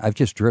 I've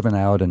just driven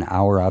out an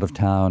hour out of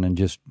town and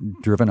just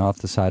driven off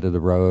the side of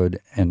the road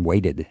and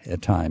waited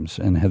at times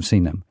and have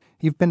seen them.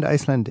 You've been to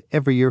Iceland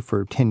every year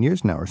for 10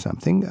 years now or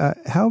something.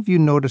 How have you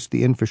noticed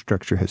the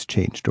infrastructure has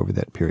changed over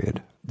that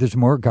period? There's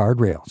more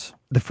guardrails.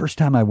 The first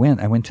time I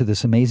went to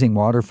this amazing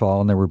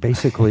waterfall, and there were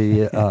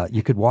basically,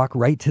 you could walk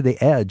right to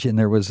the edge, and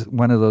there was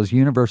one of those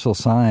universal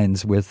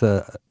signs with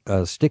a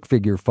stick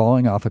figure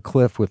falling off a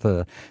cliff with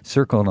a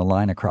circle and a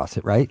line across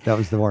it, right? That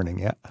was the warning,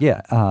 yeah.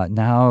 Yeah.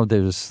 Now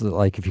there's,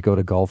 like, if you go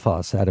to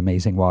Gullfoss, that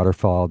amazing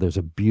waterfall, there's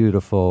a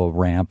beautiful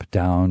ramp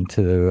down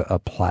to a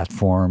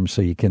platform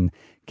so you can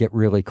get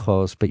really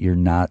close, but you're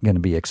not going to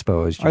be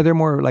exposed. Are there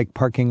more like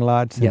parking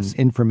lots Yes.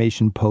 and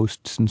information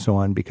posts and so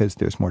on because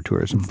there's more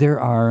tourism? There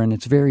are, and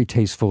it's very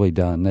tastefully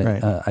done.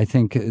 Right. I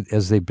think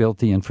as they built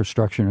the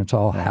infrastructure, and it's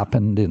all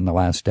happened in the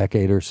last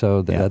decade or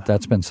so,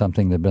 that's been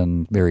something they've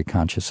been very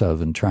conscious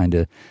of and trying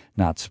to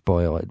not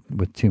spoil it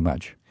with too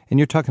much. And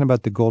you're talking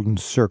about the Golden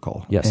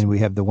Circle. Yes. And we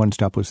have the one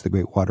stop was the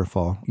Great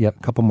Waterfall. Yep. A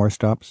couple more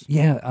stops.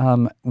 Yeah.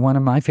 One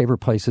of my favorite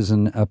places,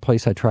 and a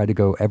place I try to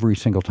go every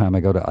single time I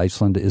go to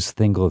Iceland, is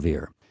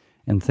Thingvellir.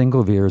 And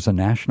Thingvellir is a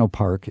national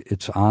park.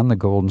 It's on the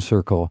Golden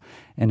Circle,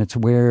 and it's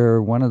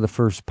where one of the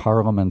first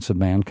parliaments of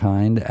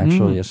mankind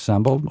actually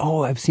assembled.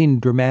 Oh, I've seen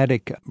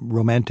dramatic,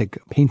 romantic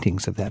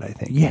paintings of that, I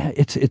think. Yeah,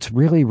 it's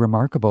really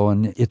remarkable,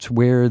 and it's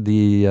where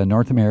the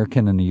North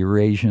American and the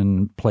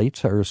Eurasian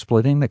plates are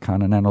splitting, the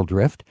continental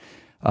drift.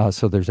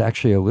 So there's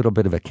actually a little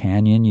bit of a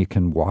canyon you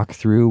can walk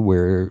through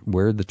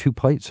where the two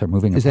plates are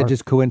moving Is apart. that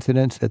just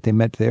coincidence that they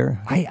met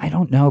there? I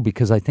don't know,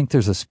 because I think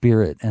there's a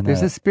spirit. And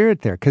There's a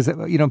spirit there. Because,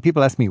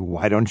 people ask me,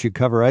 why don't you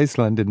cover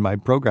Iceland in my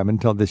program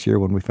until this year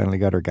when we finally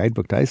got our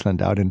guidebook to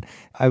Iceland out? And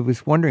I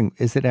was wondering,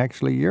 is it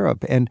actually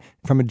Europe? And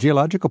from a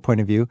geological point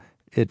of view,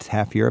 it's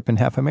half Europe and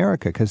half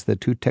America because the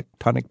two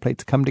tectonic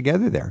plates come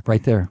together there.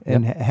 Right there.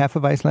 And half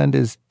of Iceland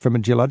is, from a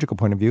geological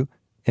point of view,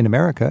 in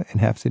America and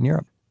half's in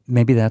Europe.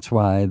 Maybe that's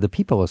why the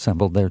people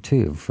assembled there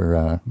too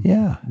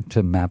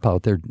to map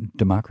out their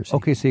democracy.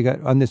 Okay, so you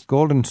got on this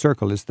Golden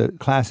Circle is the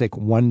classic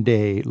long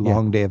day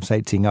of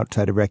sightseeing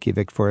outside of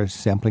Reykjavik for a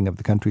sampling of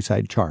the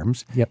countryside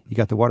charms. Yep. You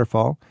got the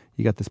waterfall,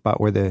 you got the spot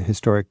where the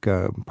historic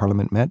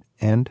parliament met,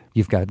 and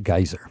You've got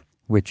geyser,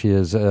 which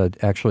is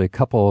actually a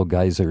couple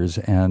geysers,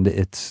 and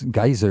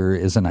geyser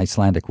is an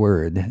Icelandic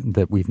word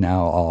that we've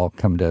now all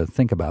come to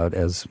think about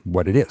as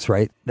what it is,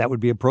 right? that would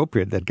be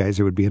appropriate. That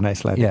geyser would be an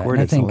Icelandic word.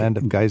 and I It's a think- land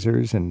of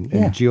geysers and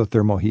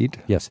geothermal heat.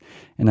 Yes,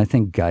 and I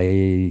think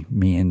Gaia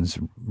means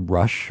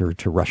rush or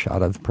to rush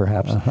out of,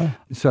 perhaps.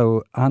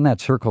 So on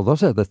that circle,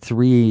 those are the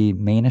three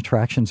main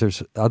attractions.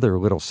 There's other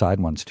little side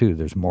ones too.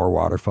 There's more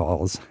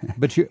waterfalls.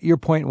 But your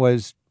point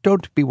was,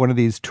 don't be one of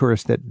these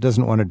tourists that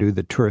doesn't want to do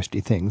the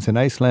touristy things. In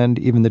Iceland,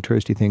 even the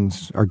touristy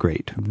things are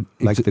great,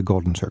 like the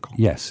Golden Circle.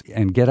 Yes,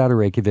 and get out of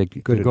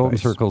Reykjavik. Good the Golden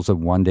advice. Circle's a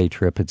one-day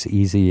trip. It's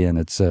easy and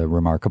it's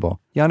remarkable.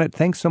 Janet,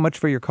 thanks so much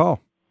for your call.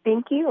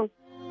 Thank you.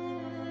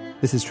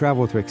 This is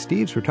Travel with Rick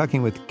Steves. We're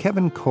talking with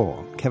Kevin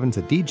Cole. Kevin's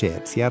a DJ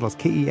at Seattle's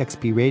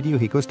KEXP Radio.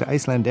 He goes to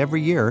Iceland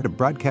every year to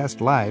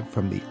broadcast live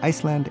from the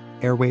Iceland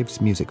Airwaves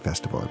Music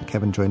Festival. And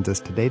Kevin joins us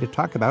today to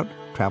talk about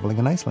traveling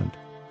in Iceland.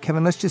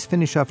 Kevin, let's just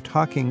finish off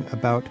talking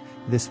about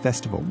this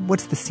festival.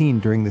 What's the scene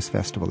during this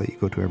festival that you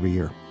go to every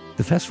year?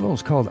 The festival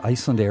is called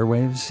Iceland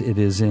Airwaves. It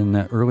is in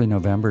early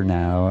November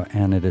now,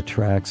 and it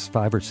attracts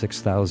 5,000 or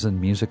 6,000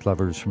 music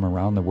lovers from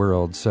around the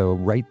world. So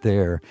right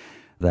there,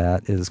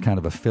 that is kind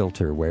of a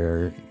filter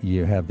where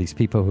you have these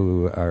people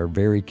who are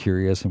very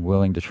curious and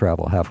willing to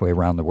travel halfway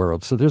around the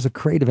world. So there's a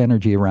creative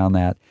energy around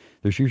that.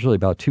 There's usually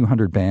about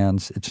 200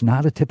 bands. It's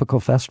not a typical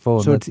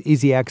festival. So it's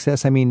easy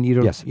access? I mean, you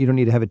don't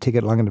need to have a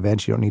ticket long in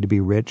advance. You don't need to be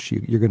rich.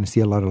 You're going to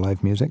see a lot of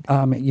live music?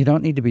 You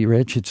don't need to be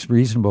rich. It's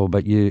reasonable,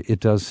 but it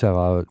does sell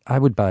out. I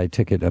would buy a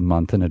ticket a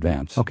month in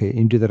advance. Okay,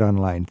 and do that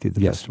online through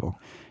the festival.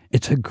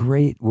 It's a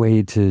great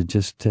way to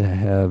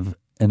have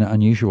an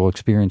unusual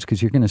experience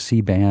because you're going to see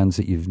bands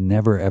that you've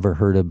never ever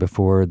heard of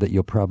before, that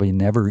you'll probably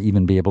never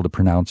even be able to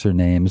pronounce their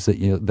names,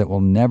 that will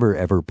never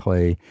ever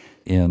play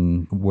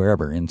in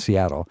wherever, in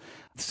Seattle.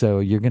 So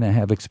you're going to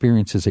have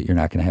experiences that you're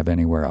not going to have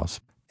anywhere else.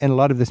 And a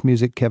lot of this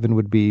music, Kevin,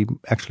 would be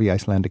actually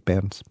Icelandic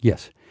bands?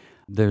 Yes.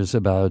 There's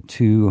about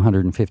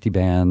 250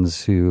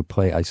 bands who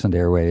play Iceland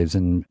Airwaves,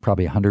 and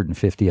probably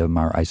 150 of them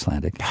are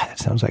Icelandic. God, that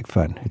sounds like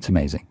fun. It's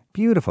amazing.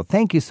 Beautiful.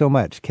 Thank you so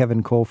much,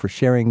 Kevin Cole, for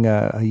sharing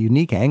a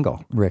unique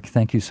angle. Rick,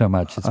 thank you so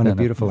much. It's on been a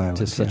beautiful island.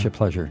 Just such a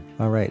pleasure.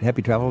 All right.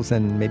 Happy travels,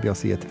 and maybe I'll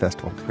see you at the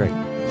festival. Great.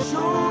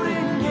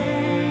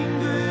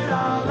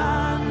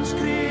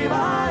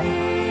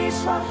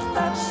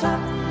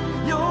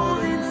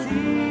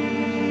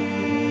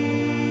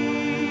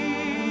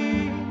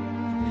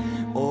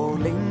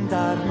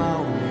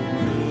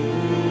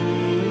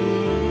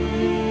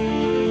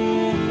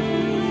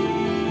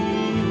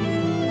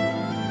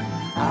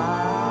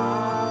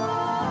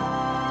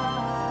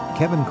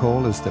 Kevin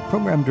Cole is the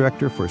program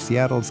director for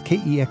Seattle's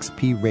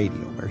KEXP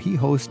Radio, where he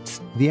hosts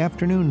The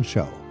Afternoon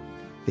Show.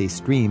 They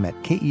stream at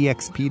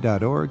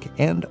kexp.org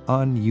and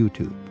on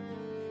YouTube.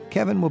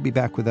 Kevin will be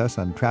back with us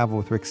on Travel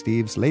with Rick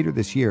Steves later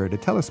this year to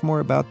tell us more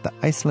about the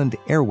Iceland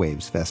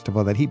Airwaves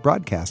Festival that he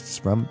broadcasts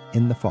from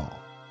in the fall.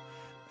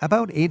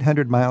 About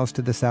 800 miles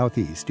to the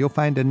southeast, you'll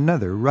find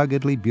another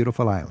ruggedly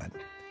beautiful island.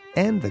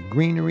 And the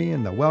greenery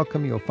and the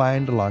welcome you'll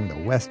find along the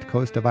west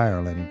coast of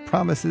Ireland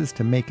promises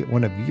to make it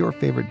one of your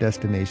favorite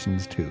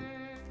destinations, too.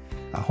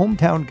 A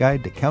hometown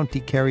guide to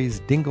County Kerry's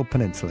Dingle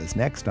Peninsula is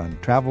next on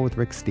Travel with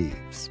Rick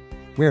Steves.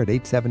 We're at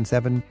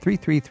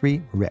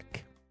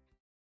 877-333-RICK.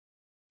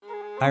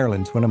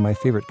 Ireland's one of my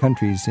favorite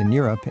countries in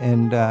Europe,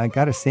 and I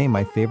gotta say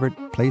my favorite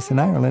place in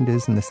Ireland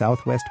is in the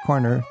southwest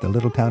corner, the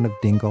little town of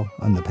Dingle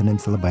on the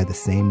peninsula by the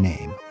same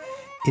name.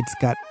 It's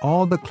got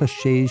all the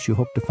cliches you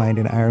hope to find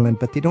in Ireland,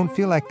 but they don't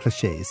feel like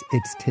cliches.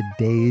 It's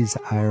today's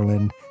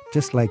Ireland,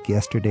 just like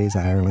yesterday's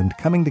Ireland,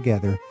 coming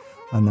together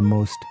on the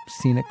most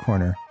scenic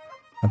corner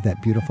of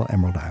that beautiful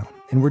Emerald Isle.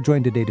 And we're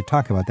joined today to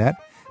talk about that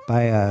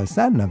by a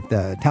son of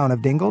the town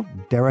of Dingle,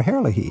 Dara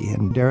Herlihy.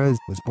 And Dara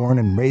was born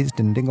and raised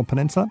in Dingle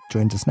Peninsula.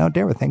 Joins us now.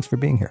 Dara, thanks for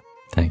being here.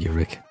 Thank you,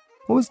 Rick.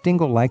 What was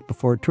Dingle like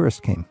before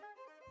tourists came?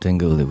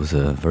 Dingle, it was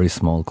a very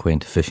small,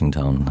 quaint fishing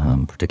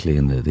town, particularly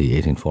in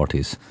the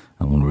 1840s.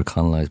 And when we were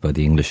colonised by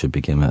the English, it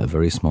became a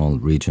very small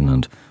region.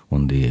 And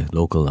when the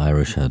local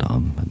Irish had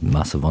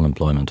massive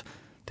unemployment,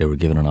 they were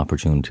given an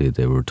opportunity.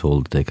 They were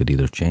told they could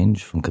either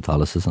change from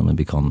Catholicism and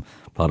become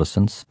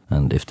Protestants,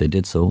 and if they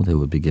did so, they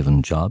would be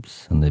given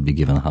jobs and they'd be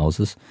given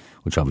houses,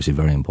 which obviously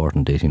very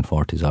important.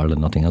 1840s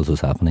Ireland, nothing else was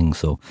happening,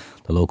 so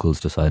the locals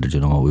decided,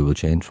 we will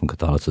change from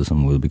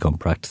Catholicism, we'll become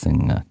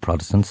practicing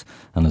Protestants,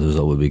 and as a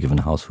result we'll be given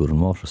house, food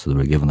and water. So they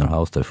were given their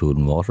house, their food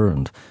and water,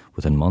 and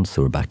within months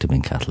they were back to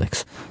being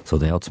Catholics. So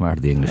they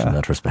outsmarted the English in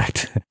that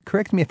respect.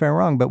 Correct me if I'm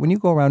wrong, but when you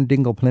go around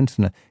Dingle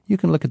Peninsula, you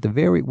can look at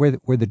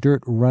where the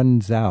dirt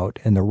runs out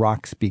and the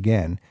rocks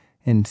begin,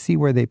 and see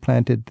where they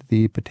planted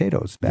the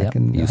potatoes back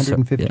in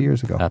 150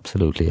 years ago.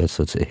 Absolutely, yes.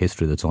 It's a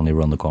history that's only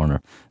around the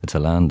corner. It's a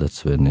land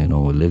that's been,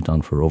 lived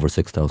on for over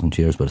 6,000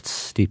 years, but it's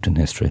steeped in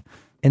history.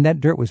 And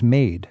that dirt was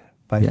made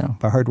by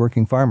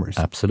hardworking farmers.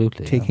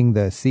 Absolutely. Taking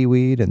the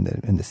seaweed and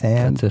the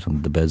sand. That's it,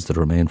 and the beds that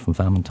remain from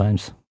famine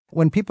times.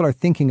 When people are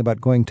thinking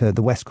about going to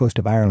the west coast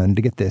of Ireland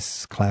to get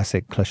this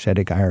classic,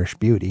 clichetic Irish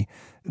beauty,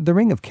 the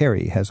Ring of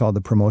Kerry has all the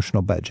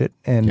promotional budget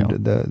and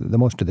the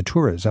most of the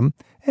tourism,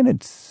 and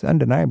it's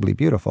undeniably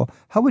beautiful.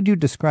 How would you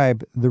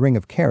describe the Ring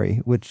of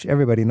Kerry, which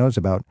everybody knows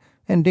about,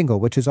 and Dingle,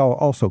 which is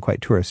also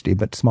quite touristy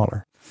but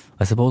smaller?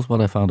 I suppose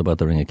what I found about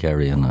the Ring of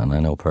Kerry, and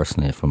I know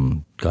personally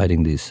from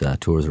guiding these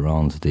tours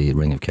around the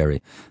Ring of Kerry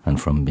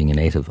and from being a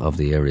native of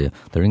the area,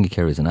 the Ring of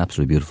Kerry is an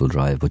absolutely beautiful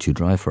drive, but you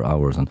drive for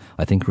hours, and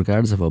I think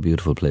regardless of how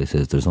beautiful a place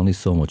is, there's only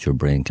so much your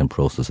brain can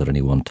process at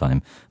any one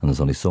time, and there's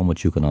only so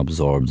much you can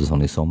absorb. There's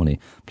only so many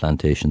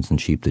plantations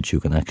and sheep that you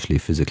can actually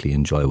physically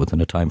enjoy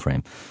within a time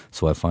frame.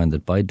 So I find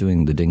that by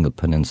doing the Dingle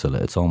Peninsula,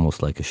 it's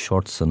almost like a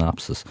short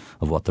synopsis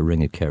of what the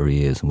Ring of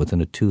Kerry is, and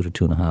within a 2 to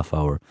 2.5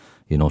 hour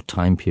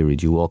time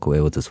period, you walk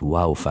away with this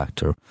wow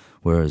factor.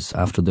 Whereas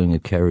after doing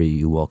it, Kerry,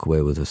 you walk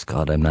away with this,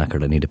 God, I'm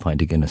knackered, I need a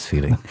pint of Guinness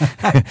feeling.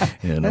 That's a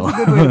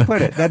good way to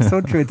put it. That's so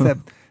true. It's that,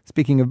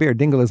 speaking of beer,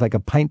 Dingle is like a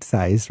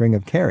pint-sized ring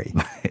of Kerry.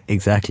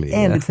 Exactly.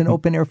 And it's an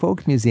open-air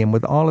folk museum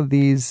with all of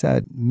these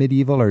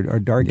medieval or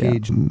dark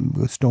age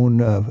stone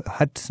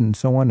huts and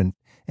so on.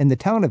 And the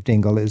town of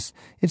Dingle it's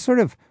sort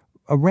of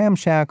a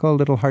ramshackle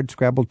little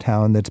hard-scrabbled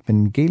town that's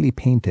been gaily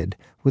painted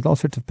with all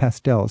sorts of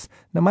pastels.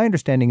 Now, my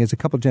understanding is a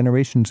couple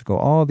generations ago,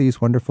 all these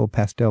wonderful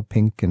pastel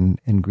pink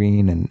and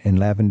green and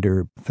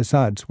lavender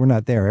facades were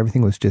not there.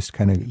 Everything was just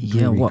kind of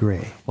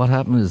grey. What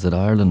happened is that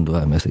Ireland,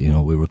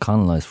 we were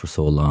colonised for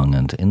so long,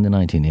 and in the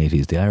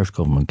 1980s, the Irish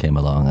government came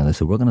along and they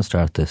said, we're going to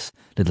start this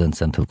little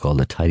incentive called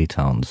the Tidy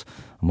Towns.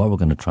 And what we're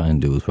going to try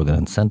and do is we're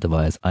going to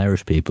incentivise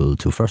Irish people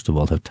to, first of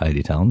all, have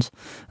tidy towns,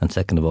 and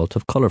second of all, to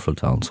have colourful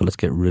towns. So let's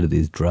get rid of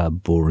these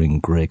drab, boring,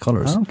 grey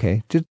colours. Oh,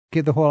 okay. Just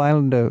give the whole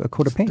island a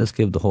coat of paint. Let's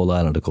give the whole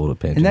island a coat of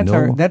paint.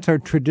 And that's our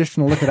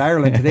traditional look at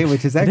Ireland today,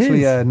 which is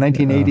actually a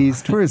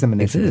 1980s tourism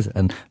initiative. It is.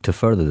 And to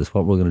further this,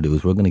 what we're going to do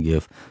is we're going to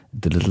give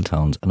the little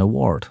towns an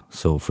award.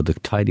 So for the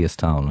tidiest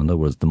town, in other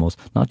words, the most,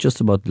 not just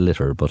about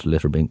litter, but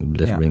litter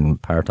being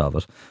part of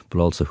it,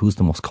 but also who's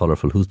the most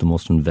colourful, who's the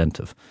most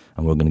inventive.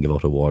 And we're going to give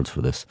out awards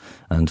for this.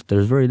 And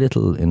there's very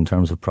little in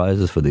terms of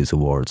prizes for these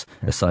awards,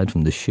 aside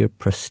from the sheer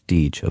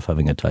prestige of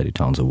having a Tidy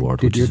Towns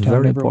award, which is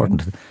very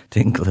important.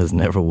 Dingle has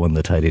never won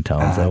the Tidy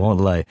Towns, I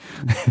won't lie.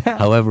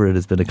 However, it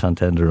has been a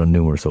contender on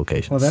numerous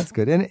occasions. Well, that's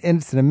good. And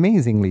it's an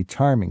amazingly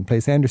charming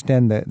place. I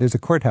understand that there's a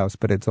courthouse,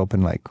 but it's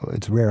open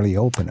it's rarely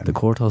open. The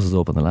courthouse is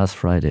open the last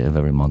Friday of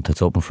every month.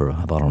 It's open for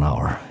about an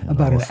hour.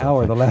 About an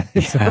hour.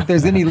 So if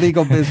there's any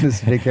legal business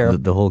to take care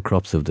of. The whole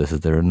crux of this is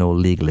there are no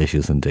legal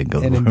issues in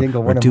Dingle. And in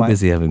Dingle, we're too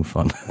busy having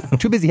fun.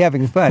 Too busy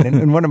having fun.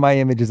 And one of my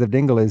images of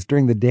Dingle is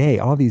during the day,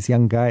 all these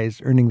young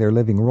guys earning their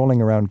living, rolling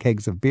around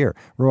kegs of beer,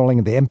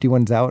 rolling the empty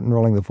ones out and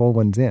rolling the full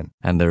ones in.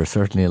 And there are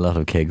certainly a lot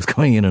of kegs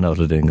going in and out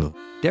of Dingle.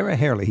 Dara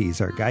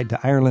Herlihy's our guide to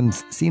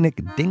Ireland's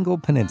scenic Dingle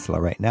Peninsula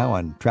right now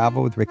on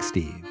Travel with Rick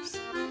Steves.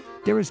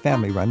 Dara's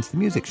family runs the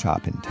music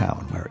shop in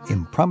town, where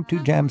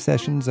impromptu jam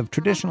sessions of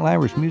traditional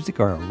Irish music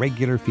are a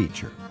regular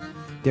feature.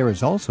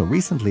 Dara's also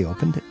recently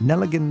opened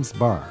Nelligan's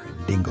Bar in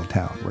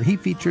Dingletown, where he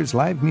features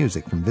live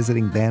music from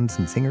visiting bands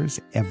and singers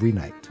every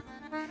night.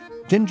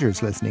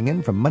 Ginger's listening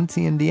in from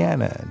Muncie,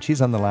 Indiana, and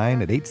she's on the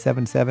line at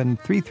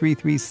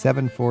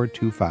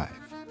 877-333-7425.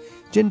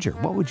 Ginger,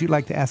 what would you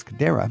like to ask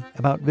Dara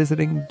about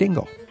visiting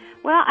Dingle?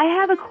 Well, I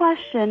have a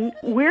question.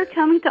 We're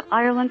coming to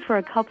Ireland for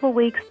a couple of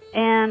weeks,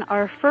 and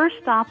our first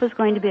stop is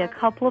going to be a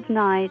couple of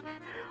nights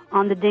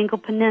on the Dingle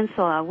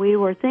Peninsula. We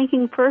were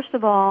thinking, first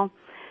of all,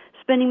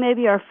 spending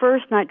maybe our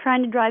first night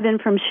trying to drive in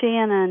from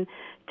Shannon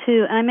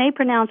to, and I may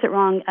pronounce it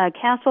wrong,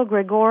 Castle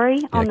Gregory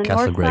on the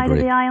north side of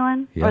the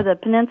island, or the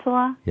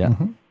peninsula. Yeah.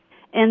 Mm-hmm.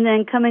 And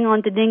then coming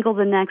on to Dingle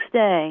the next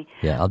day.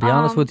 Yeah, I'll be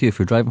honest with you, if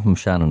you're driving from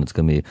Shannon, it's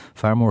going to be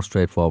far more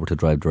straightforward to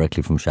drive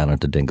directly from Shannon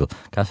to Dingle.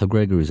 Castle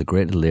Gregory is a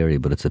great little area,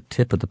 but it's a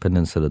tip of the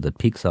peninsula that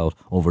peeks out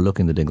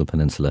overlooking the Dingle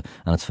Peninsula,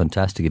 and it's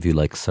fantastic if you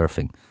like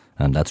surfing.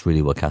 And that's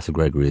really what Castle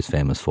Gregory is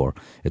famous for.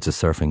 It's a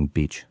surfing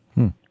beach.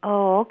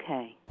 Oh,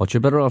 okay. What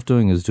you're better off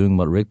doing is doing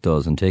what Rick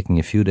does and taking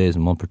a few days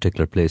in one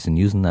particular place and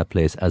using that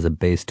place as a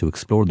base to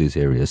explore these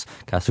areas.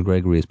 Castle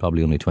Gregory is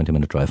probably only a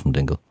 20-minute drive from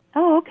Dingle.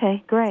 Oh,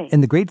 okay, great.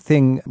 And the great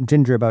thing,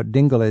 Ginger, about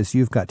Dingle is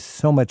you've got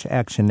so much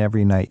action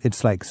every night.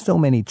 It's like so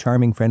many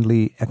charming,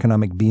 friendly,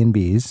 economic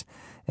B&Bs,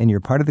 and you're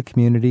part of the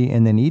community.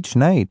 And then each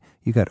night,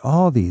 you got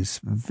all these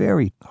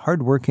very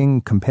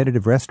hardworking,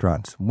 competitive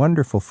restaurants,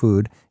 wonderful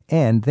food,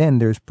 and then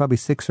there's probably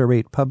 6 or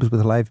 8 pubs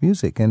with live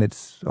music, and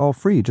it's all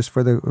free, just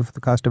for the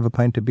cost of a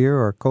pint of beer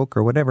or Coke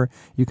or whatever.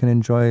 You can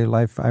enjoy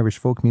live Irish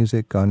folk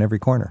music on every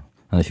corner.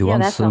 And if you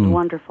want that sounds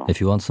wonderful. If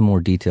you want some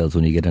more details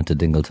when you get into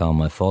Dingletown,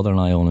 my father and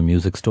I own a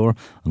music store.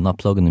 I'm not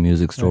plugging the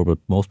music store, but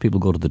most people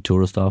go to the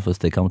tourist office.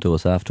 They come to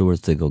us afterwards.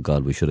 They go,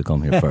 God, we should have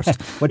come here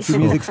first. What's your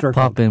music store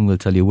called? Pop in, we'll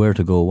tell you where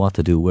to go, what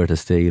to do, where to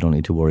stay. You don't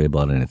need to worry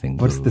about anything.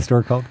 What's the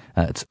store called?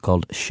 It's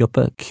called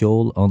Siúpa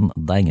Ceol an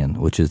Daingean,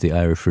 which is the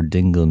Irish for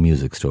Dingle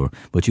Music Store.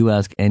 But you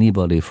ask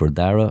anybody for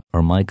Dara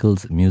or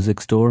Michael's music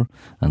store,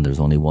 and there's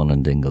only one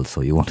in Dingle,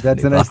 so you won't.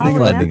 That's a nice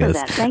thing. I'll remember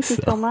that. Thank you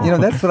so much. You know,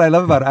 that's what I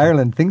love about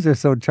Ireland. Things are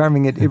so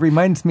charming. It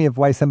reminds me of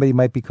why somebody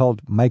might be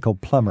called Michael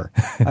Plumber.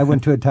 I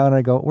went to a town and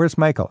I go, where's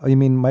Michael? Oh, you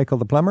mean Michael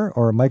the Plumber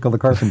or Michael the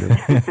Carpenter?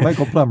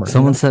 Michael Plumber.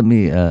 Someone sent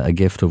me a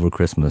gift over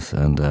Christmas,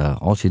 and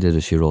all she did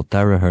is she wrote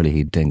Dara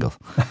Herlihy Dingle.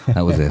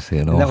 That was it,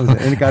 you know. And that was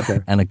it. And it got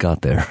there. And it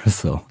got there.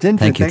 So Ginger,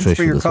 thank you, thanks Trish,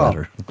 for your this call.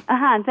 letter.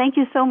 Thank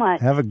you so much.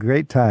 Have a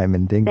great time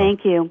in Dingle.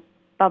 Thank you.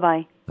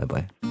 Bye-bye.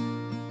 Bye-bye.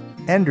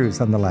 Andrew's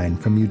on the line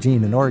from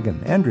Eugene in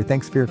Oregon. Andrew,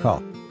 thanks for your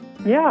call.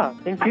 Yeah,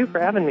 thank you for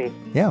having me.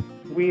 Yeah.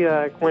 We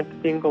went to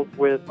Dingle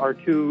with our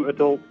 2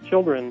 adult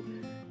children.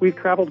 We've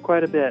traveled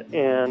quite a bit,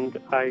 and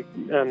I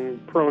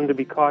am prone to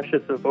be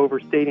cautious of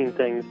overstating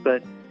things,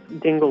 but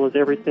Dingle is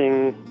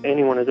everything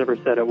anyone has ever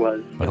said it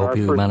was. I hope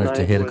you managed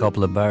to hit a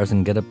couple of bars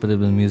and get a bit of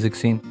the music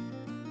scene.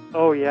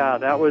 Oh, yeah,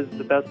 that was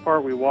the best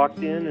part. We walked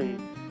in, and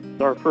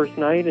our first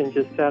night and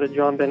just sat at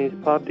John Benny's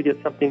pub to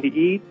get something to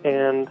eat,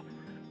 and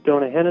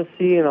Donna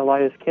Hennessy and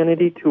Elias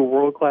Kennedy, two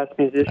world-class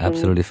musicians,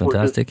 absolutely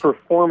fantastic, were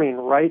just performing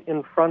right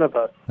in front of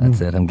us.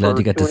 That's it. I'm glad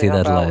you get to see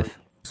that live.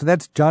 So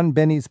that's John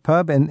Benny's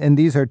pub, and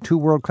these are two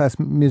world-class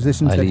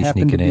musicians that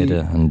happen to be...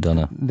 and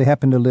Donna. They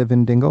happen to live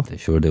in Dingle? They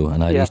sure do.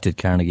 And Eilish did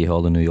Carnegie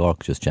Hall in New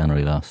York just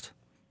January last.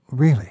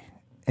 Really?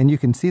 And you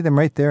can see them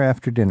right there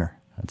after dinner?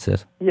 That's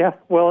it. Yeah,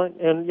 well,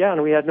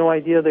 and we had no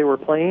idea they were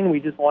playing. We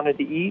just wanted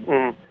to eat,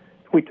 and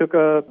we took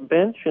a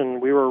bench,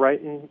 and we were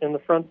right in the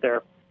front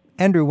there.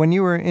 Andrew, when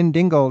you were in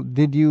Dingle,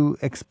 did you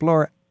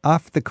explore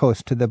off the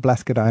coast to the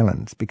Blasket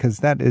Islands? Because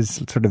that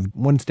is sort of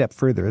one step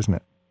further, isn't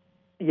it?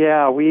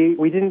 Yeah, we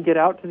didn't get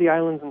out to the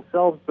islands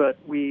themselves, but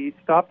we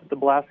stopped at the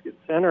Blasket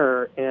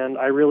Center, and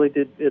I really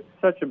did. It's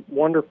such a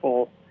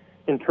wonderful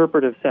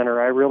interpretive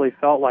center. I really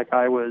felt like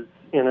I was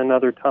in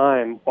another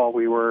time while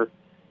we were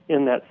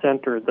in that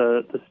center.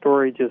 The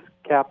story just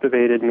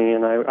captivated me,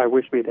 and I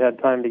wish we'd had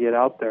time to get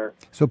out there.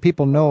 So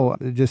people know,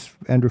 just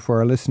Andrew, for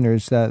our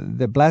listeners,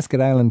 the Blasket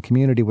Island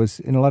community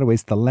was in a lot of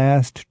ways the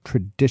last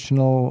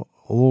traditional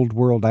old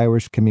world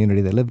Irish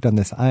community. They lived on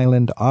this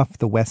island off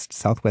the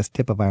southwest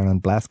tip of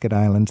Ireland, Blasket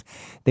Islands.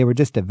 They were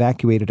just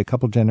evacuated a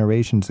couple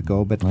generations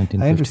ago, but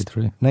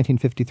 1953.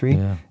 1953,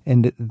 yeah.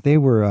 And they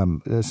were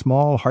a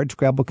small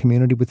hardscrabble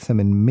community with some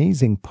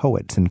amazing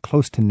poets and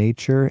close to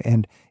nature.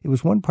 And it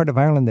was one part of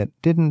Ireland that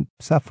didn't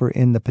suffer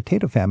in the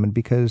potato famine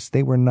because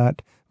they were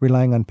not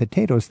relying on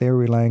potatoes, they were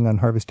relying on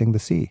harvesting the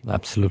sea.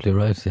 Absolutely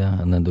right, yeah.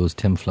 And then there was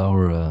Tim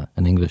Flower,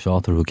 an English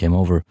author who came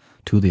over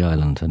to the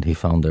island, and he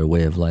found their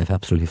way of life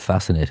absolutely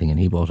fascinating, and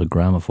he brought a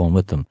gramophone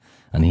with them,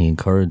 and he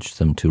encouraged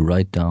them to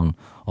write down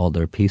all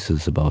their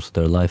pieces about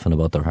their life and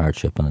about their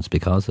hardship. And it's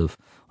because of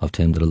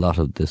Tim that a lot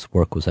of this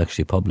work was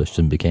actually published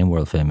and became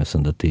world famous,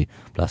 and that the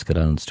Blasket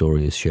Island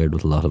story is shared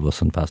with a lot of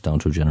us and passed down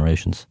through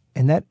generations.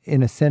 And that,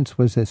 in a sense,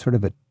 was a sort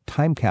of a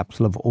time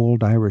capsule of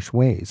old Irish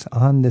ways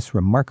on this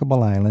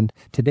remarkable island.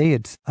 Today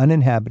it's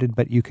uninhabited,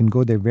 but you can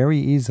go there very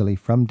easily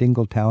from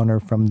Dingletown or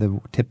from the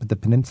tip of the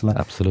peninsula.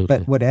 Absolutely.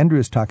 But what Andrew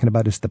is talking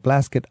about is the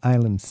Blasket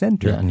Island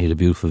Centre. Yeah, and you had a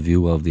beautiful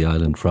view of the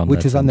island from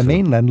which is on the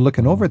mainland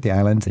looking over at the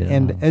islands. Yeah.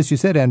 And as you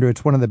said, Andrew,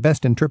 it's one of the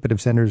best interpretive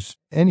centres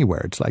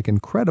anywhere. It's like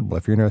incredible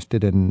if you're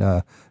interested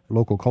in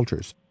local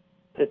cultures.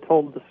 It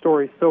told the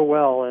story so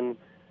well, and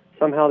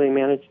somehow they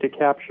managed to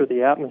capture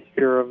the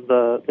atmosphere of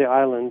the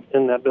islands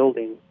in that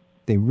building.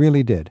 They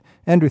really did.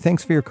 Andrew,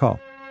 thanks for your call.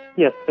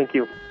 Yes, thank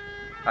you.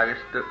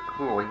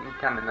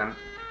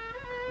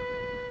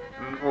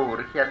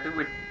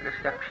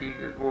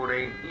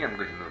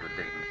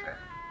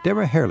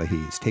 Deborah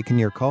Herlihy's taking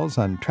your calls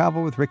on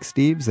Travel with Rick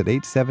Steves at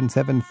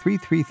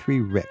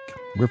 877-333-RICK.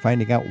 We're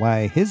finding out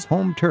why his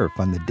home turf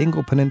on the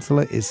Dingle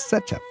Peninsula is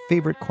such a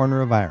favorite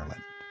corner of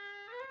Ireland.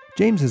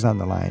 James is on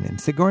the line in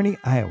Sigourney,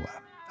 Iowa.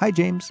 Hi,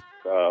 James.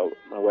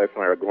 My wife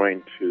and I are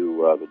going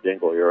to the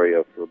Dingle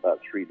area for about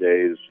 3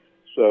 days.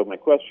 So my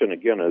question,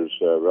 again, is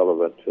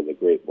relevant to the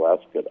Great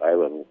Blasket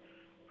Island.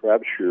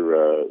 Perhaps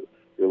your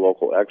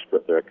local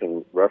expert there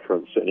can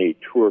reference any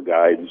tour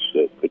guides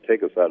that could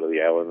take us out of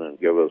the island and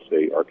give us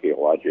a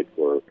archaeologic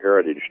or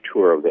heritage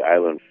tour of the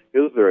island.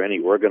 Is there any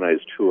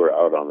organized tour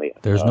out on the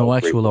There's no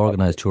actual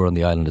organized tour on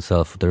the island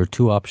itself. There are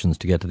two options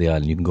to get to the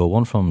island. You can go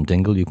one from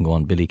Dingle. You can go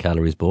on Billy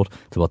Callery's boat.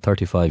 It's about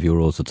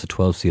 €35. It's a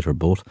 12-seater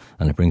boat,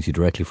 and it brings you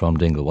directly from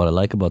Dingle. What I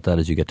like about that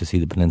is you get to see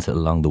the peninsula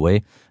along the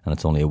way, and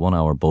it's only a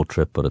 1-hour boat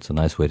trip, but it's a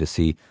nice way to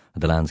see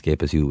the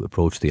landscape as you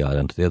approach the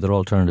island. The other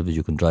alternative is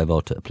you can drive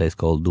out to a place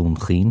called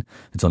Doongheen.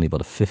 It's only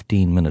about a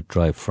 15-minute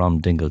drive from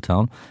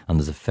Dingletown, and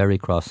there's a ferry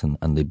crossing,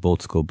 and the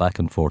boats go back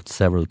and forth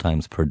several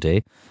times per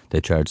day.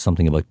 They charge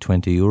something about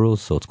 €20,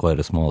 so it's quite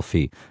a small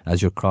fee.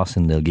 As you're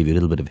crossing, they'll give you a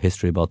little bit of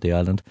history about the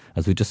island.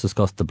 As we just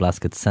discussed, the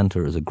Blasket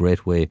Centre is a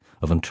great way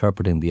of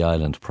interpreting the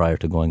island prior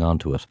to going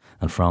onto it,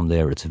 and from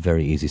there it's a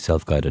very easy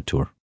self-guided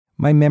tour.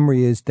 My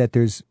memory is that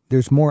there's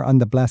more on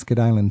the Blasket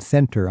Island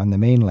Centre on the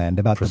mainland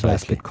about Precisely. the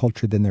Blasket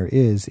culture than there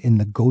is in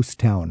the ghost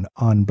town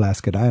on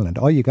Blasket Island.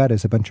 All you got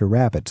is a bunch of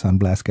rabbits on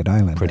Blasket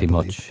Island. Pretty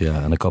much,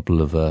 yeah, and a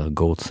couple of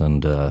goats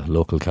and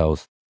local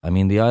cows. I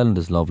mean, the island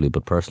is lovely,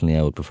 but personally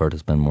I would prefer to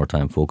spend more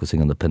time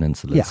focusing on the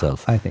peninsula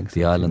itself. I think so.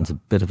 The island's a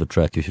bit of a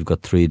trek. If you've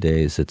got 3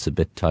 days, it's a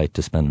bit tight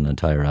to spend an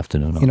entire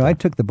afternoon on. I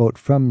took the boat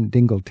from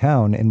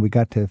Dingletown, and we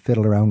got to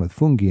fiddle around with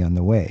Fungi on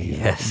the way.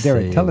 Yes.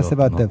 Derek, tell us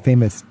about the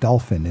famous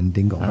dolphin in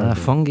Dingle Harbour.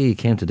 Fungi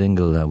came to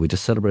Dingle. We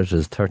just celebrated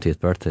his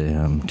 30th birthday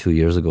 2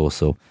 years ago,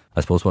 so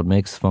I suppose what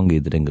makes Fungi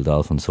the Dingle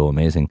dolphin so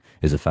amazing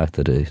is the fact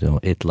that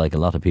it, like a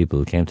lot of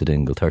people, came to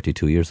Dingle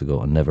 32 years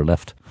ago and never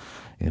left.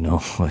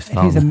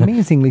 He's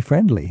amazingly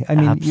friendly. I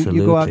mean,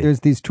 you go out, there's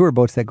these tour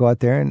boats that go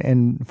out there,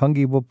 and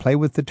Fungi will play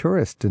with the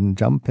tourist and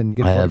jump and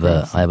get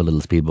photographs. I have a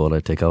little speedboat I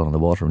take out on the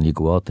water, and you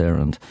go out there,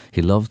 and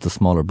he loves the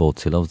smaller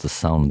boats. He loves the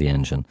sound of the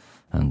engine.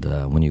 And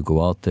when you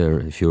go out there,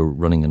 if you're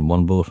running in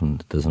one boat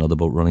and there's another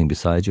boat running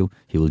beside you,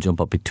 he will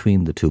jump up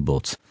between the two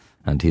boats.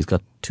 And he's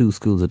got 2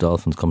 schools of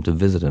dolphins come to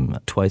visit him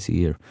twice a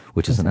year,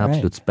 which is an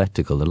absolute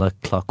spectacle. They're like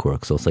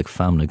clockwork, so it's like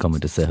family coming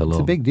to say hello. It's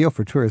a big deal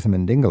for tourism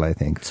in Dingle, I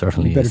think.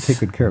 Certainly you better is. take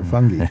good care of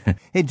fungi.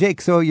 Hey,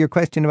 Jake, so your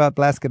question about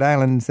Blasket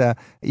Islands,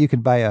 you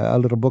could buy a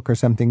little book or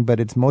something, but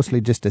it's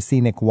mostly just a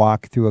scenic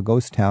walk through a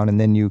ghost town, and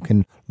then you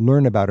can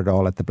learn about it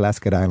all at the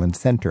Blasket Island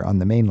Center on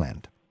the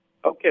mainland.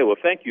 Okay, well,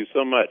 thank you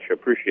so much. I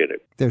appreciate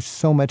it. There's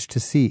so much to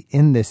see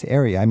in this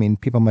area. I mean,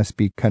 people must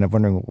be kind of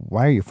wondering,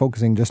 why are you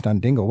focusing just on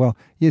Dingle? Well,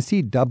 you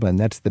see Dublin,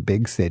 that's the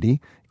big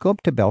city. Go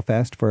up to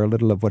Belfast for a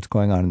little of what's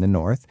going on in the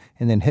north,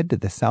 and then head to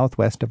the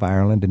southwest of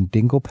Ireland, and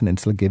Dingle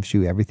Peninsula gives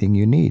you everything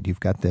you need. You've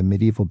got the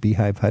medieval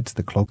beehive huts,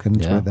 the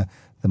cloakins, where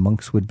the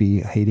monks would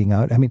be hiding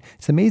out. I mean,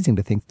 it's amazing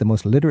to think the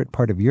most literate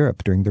part of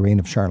Europe during the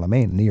reign of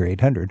Charlemagne in the year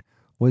 800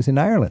 was in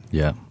Ireland.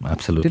 Yeah,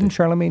 absolutely. Didn't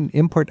Charlemagne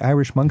import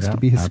Irish monks to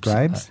be his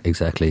scribes?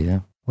 Exactly, yeah.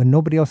 When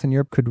nobody else in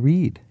Europe could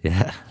read.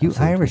 Yeah. You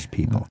absolutely. Irish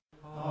people.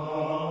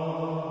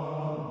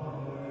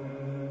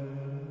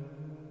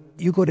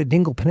 You go to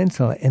Dingle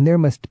Peninsula, and there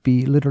must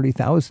be literally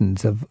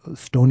thousands of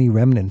stony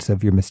remnants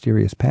of your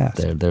mysterious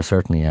past. There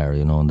certainly are,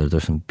 and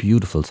there's some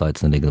beautiful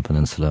sites in the Dingle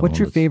Peninsula. What's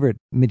your favorite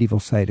medieval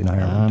site in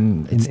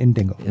Ireland, in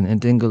Dingle? In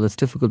Dingle, it's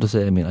difficult to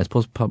say. I mean, I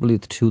suppose probably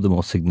the 2 the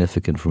most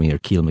significant for me are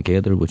Keele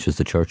MacAither, which is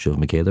the Church of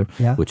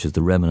MacAither, which is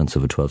the remnants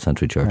of a 12th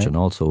century church. Right. And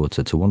also,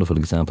 it's a wonderful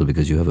example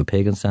because you have a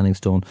pagan standing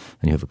stone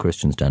and you have a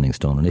Christian standing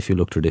stone. And if you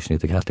look traditionally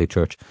at the Catholic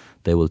Church,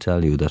 they will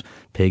tell you that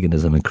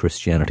paganism and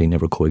Christianity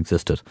never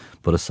coexisted.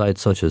 But a site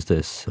such as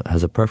this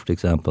has a perfect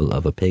example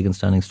of a pagan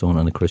standing stone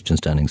and a Christian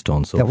standing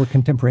stone. So that were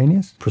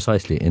contemporaneous?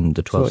 Precisely, in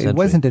the 12th century. So it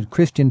wasn't a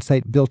Christian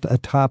site built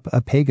atop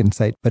a pagan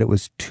site, but it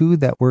was 2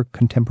 that were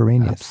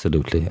contemporaneous.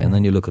 Absolutely. And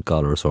then you look at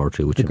Galler's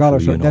Oratory, which the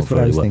Galler's Oratory, that's what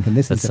I was thinking.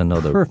 This is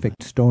another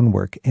perfect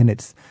stonework, and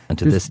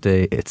to this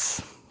day,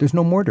 there's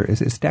no mortar.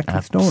 It's stacked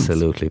with stones.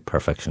 Absolutely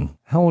perfection.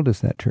 How old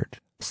is that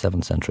church?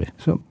 7th century.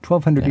 So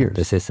 1,200 years.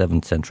 They say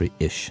 7th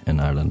century-ish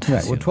in Ireland.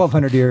 Right, well,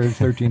 1,200 years,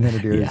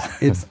 1,300 years,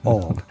 it's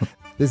old.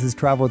 This is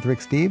Travel with Rick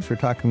Steves. We're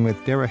talking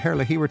with Dara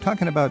Herlihy. We're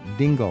talking about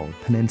Dingle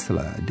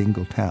Peninsula,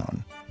 Dingle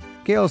Town.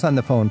 Gail's on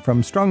the phone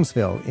from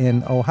Strongsville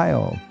in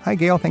Ohio. Hi,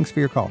 Gail. Thanks for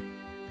your call.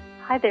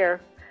 Hi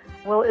there.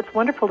 Well, it's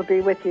wonderful to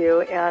be with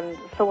you, and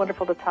so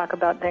wonderful to talk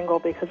about Dingle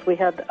because we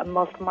had a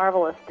most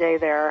marvelous day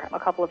there a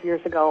couple of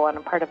years ago on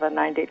a part of a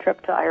 9-day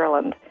trip to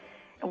Ireland.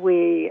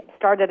 We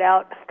started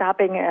out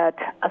stopping at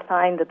a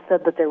sign that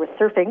said that there was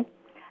surfing,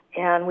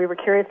 and we were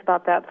curious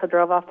about that, so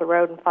drove off the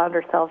road and found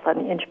ourselves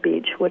on Inch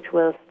Beach, which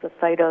was the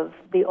site of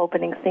the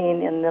opening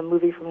scene in the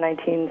movie from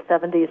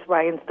 1970s,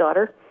 Ryan's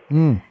Daughter.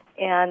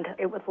 And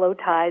it was low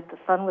tide, the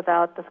sun was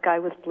out, the sky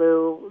was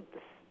blue,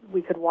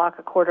 we could walk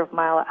a quarter of a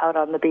mile out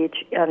on the beach,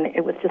 and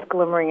it was just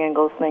glimmering and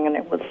glistening, and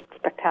it was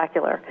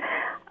spectacular.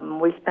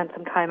 We spent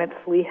some time at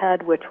Sleigh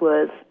Head, which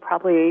was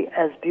probably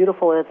as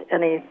beautiful as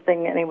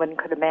anything anyone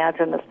could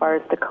imagine as far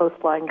as the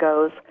coastline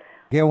goes.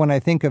 Gail, when I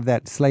think of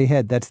that Sleigh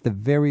Head, that's the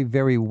very,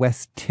 very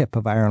west tip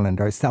of Ireland,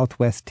 or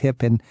southwest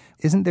tip. And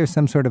isn't there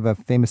some sort of a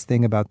famous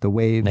thing about the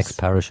waves? Next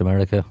parish,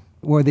 America.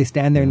 Where they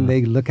stand there and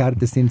they look out at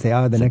the sea and say,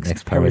 the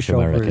next parish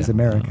over is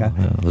America.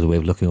 It was a way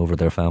of looking over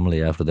their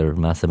family after their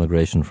mass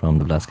immigration from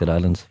the Blasket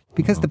Islands.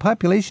 Because the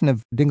population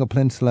of Dingle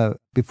Peninsula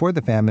before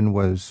the famine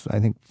was, I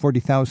think,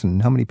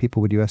 40,000. How many people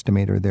would you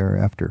estimate are there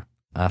after?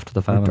 After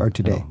the famine? Or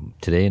today?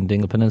 Today in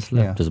Dingle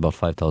Peninsula, there's about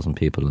 5,000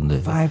 people in the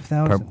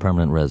 5,000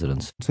 permanent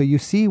residents. So you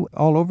see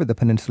all over the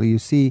peninsula, you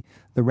see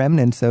the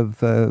remnants of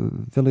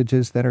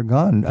villages that are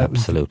gone.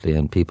 Absolutely,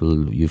 and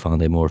people, you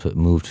found they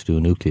moved to a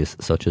nucleus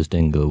such as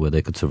Dingle where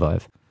they could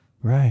survive.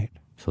 Right.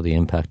 So the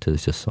impact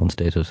is just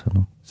unstated.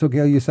 So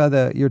Gail,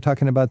 you're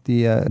talking about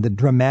the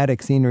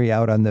dramatic scenery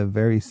out on the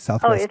very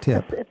southwest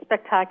tip. It's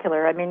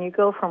spectacular. I mean, you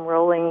go from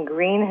rolling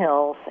green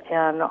hills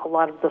and a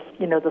lot of the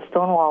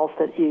stone walls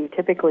that you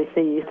typically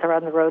see are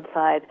on the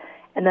roadside,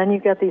 and then you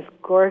get these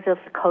gorgeous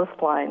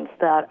coastlines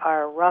that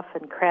are rough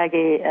and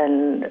craggy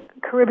and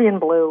Caribbean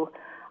blue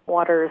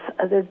waters.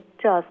 They're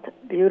just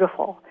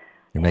beautiful.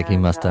 You're making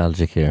me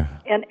nostalgic here.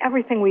 And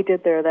everything we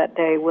did there that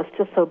day was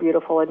just so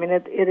beautiful. I mean,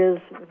 it is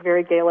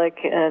very Gaelic,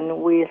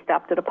 and we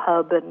stopped at a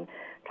pub and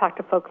talked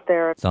to folks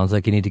there. Sounds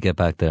like you need to get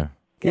back there.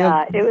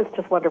 Yeah, it was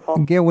just wonderful.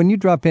 Gail, when you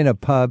drop in a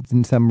pub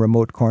in some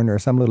remote corner or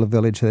some little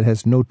village that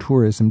has no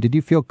tourism, did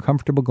you feel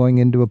comfortable going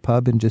into a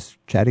pub and just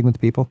chatting with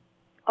people?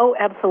 Oh,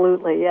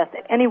 absolutely, yes.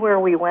 Anywhere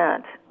we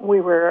went,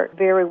 we were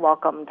very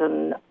welcomed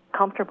and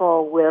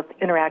comfortable with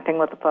interacting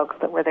with the folks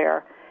that were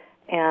there.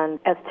 And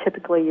as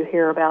typically you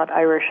hear about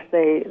Irish,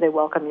 they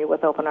welcome you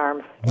with open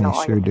arms.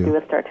 All you have to do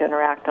is start to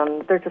interact,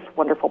 and they're just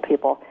wonderful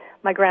people.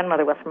 My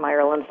grandmother was from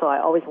Ireland, so I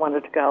always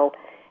wanted to go,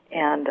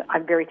 and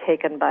I'm very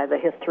taken by the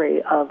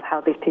history of how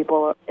these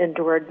people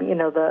endured,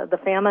 the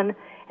famine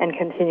and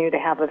continue to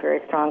have a very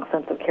strong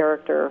sense of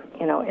character,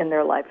 in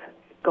their life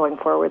going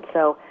forward.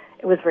 So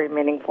it was very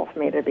meaningful for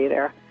me to be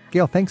there.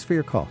 Gail, thanks for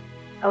your call.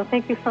 Oh,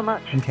 thank you so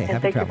much. Okay, and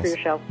thank you for your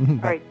show. All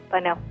right, bye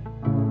now.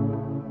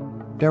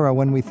 Dara,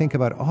 when we think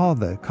about all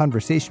the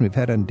conversation we've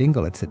had on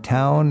Dingle, it's a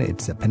town,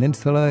 it's a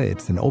peninsula,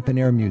 it's an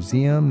open-air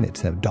museum,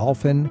 it's a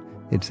dolphin,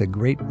 it's a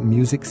great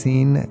music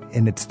scene,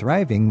 and it's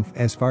thriving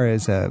as far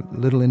as a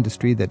little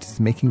industry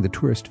that's making the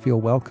tourist feel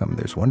welcome.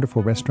 There's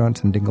wonderful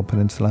restaurants in Dingle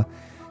Peninsula.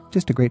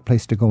 Just a great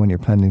place to go when you're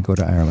planning to go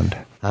to Ireland.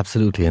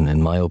 Absolutely, and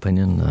in my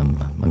opinion,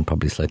 I'm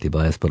probably slightly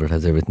biased, but it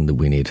has everything that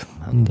we need.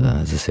 And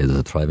as I say, there's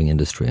a thriving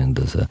industry, and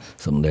there's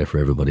something there for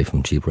everybody,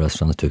 from cheap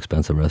restaurants to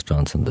expensive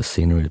restaurants, and the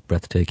scenery is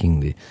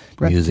breathtaking. The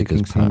music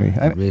is scenery.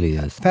 It really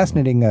is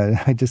fascinating.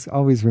 I just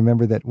always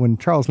remember that when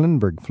Charles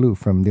Lindbergh flew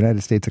from the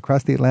United States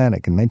across the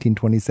Atlantic in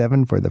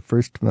 1927 for the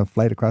first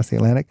flight across the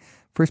Atlantic,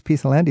 first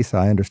piece of land he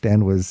saw, I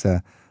understand, was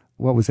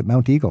what was it,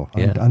 Mount Eagle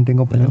on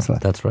Dingle Peninsula.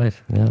 Yeah, that's right.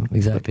 Yeah,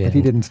 exactly. But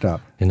he didn't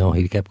stop.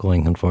 He kept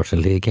going,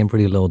 unfortunately. He came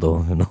pretty low,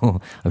 though.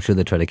 I'm sure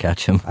they tried to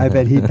catch him. I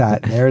bet he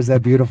thought, there's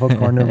that beautiful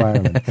corner of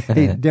Ireland.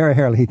 Hey, Dara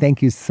Harrell,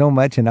 thank you so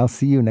much, and I'll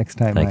see you next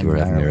time. Thank you for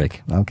having me,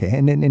 Rick. Okay,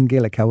 and in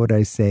Gaelic, how would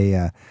I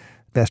say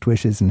best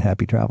wishes and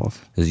happy travels?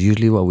 Is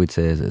usually what we'd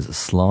say is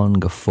slán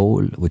go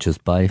fóil, which is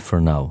bye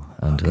for now.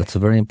 And that's a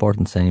very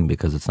important saying,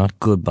 because it's not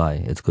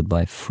goodbye, it's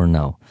goodbye for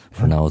now.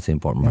 For now is the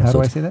important part. How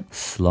do I say that?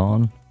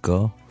 Slán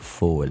go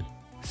fóil.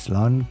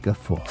 Slán go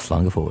fóil.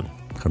 Slán go fóil.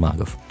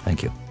 Cormagov.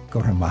 Thank you.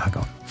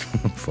 Cormagov.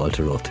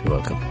 Fáilte Roth, you're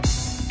welcome.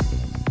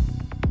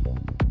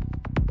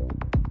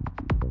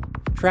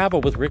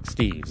 Travel with Rick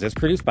Steves is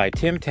produced by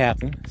Tim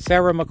Tatton,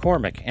 Sarah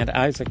McCormick, and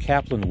Isaac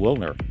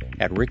Kaplan-Woolner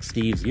at Rick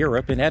Steves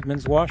Europe in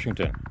Edmonds,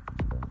 Washington.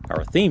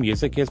 Our theme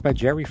music is by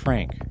Jerry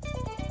Frank.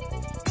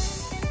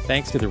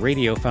 Thanks to the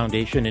Radio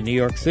Foundation in New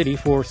York City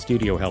for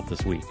studio help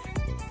this week.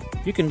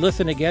 You can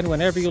listen again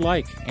whenever you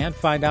like and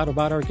find out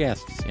about our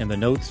guests in the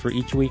notes for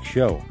each week's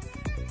show.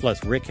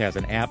 Plus, Rick has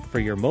an app for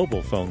your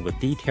mobile phone with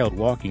detailed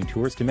walking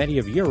tours to many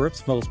of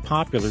Europe's most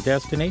popular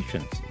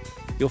destinations.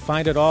 You'll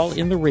find it all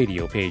in the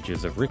radio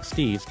pages of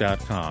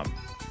ricksteves.com.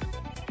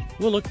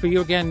 We'll look for you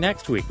again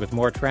next week with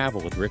more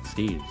travel with Rick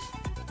Steves.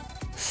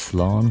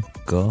 Slán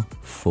go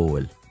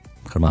fóil.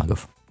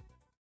 Cormagov.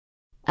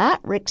 At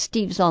Rick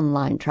Steves'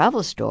 online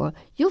travel store,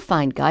 you'll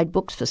find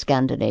guidebooks for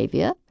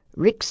Scandinavia,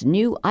 Rick's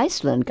new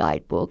Iceland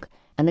guidebook,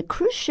 and a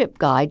cruise ship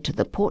guide to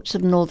the ports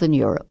of Northern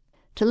Europe.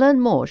 To learn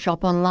more,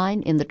 shop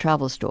online in the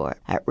travel store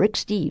at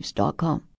ricksteves.com.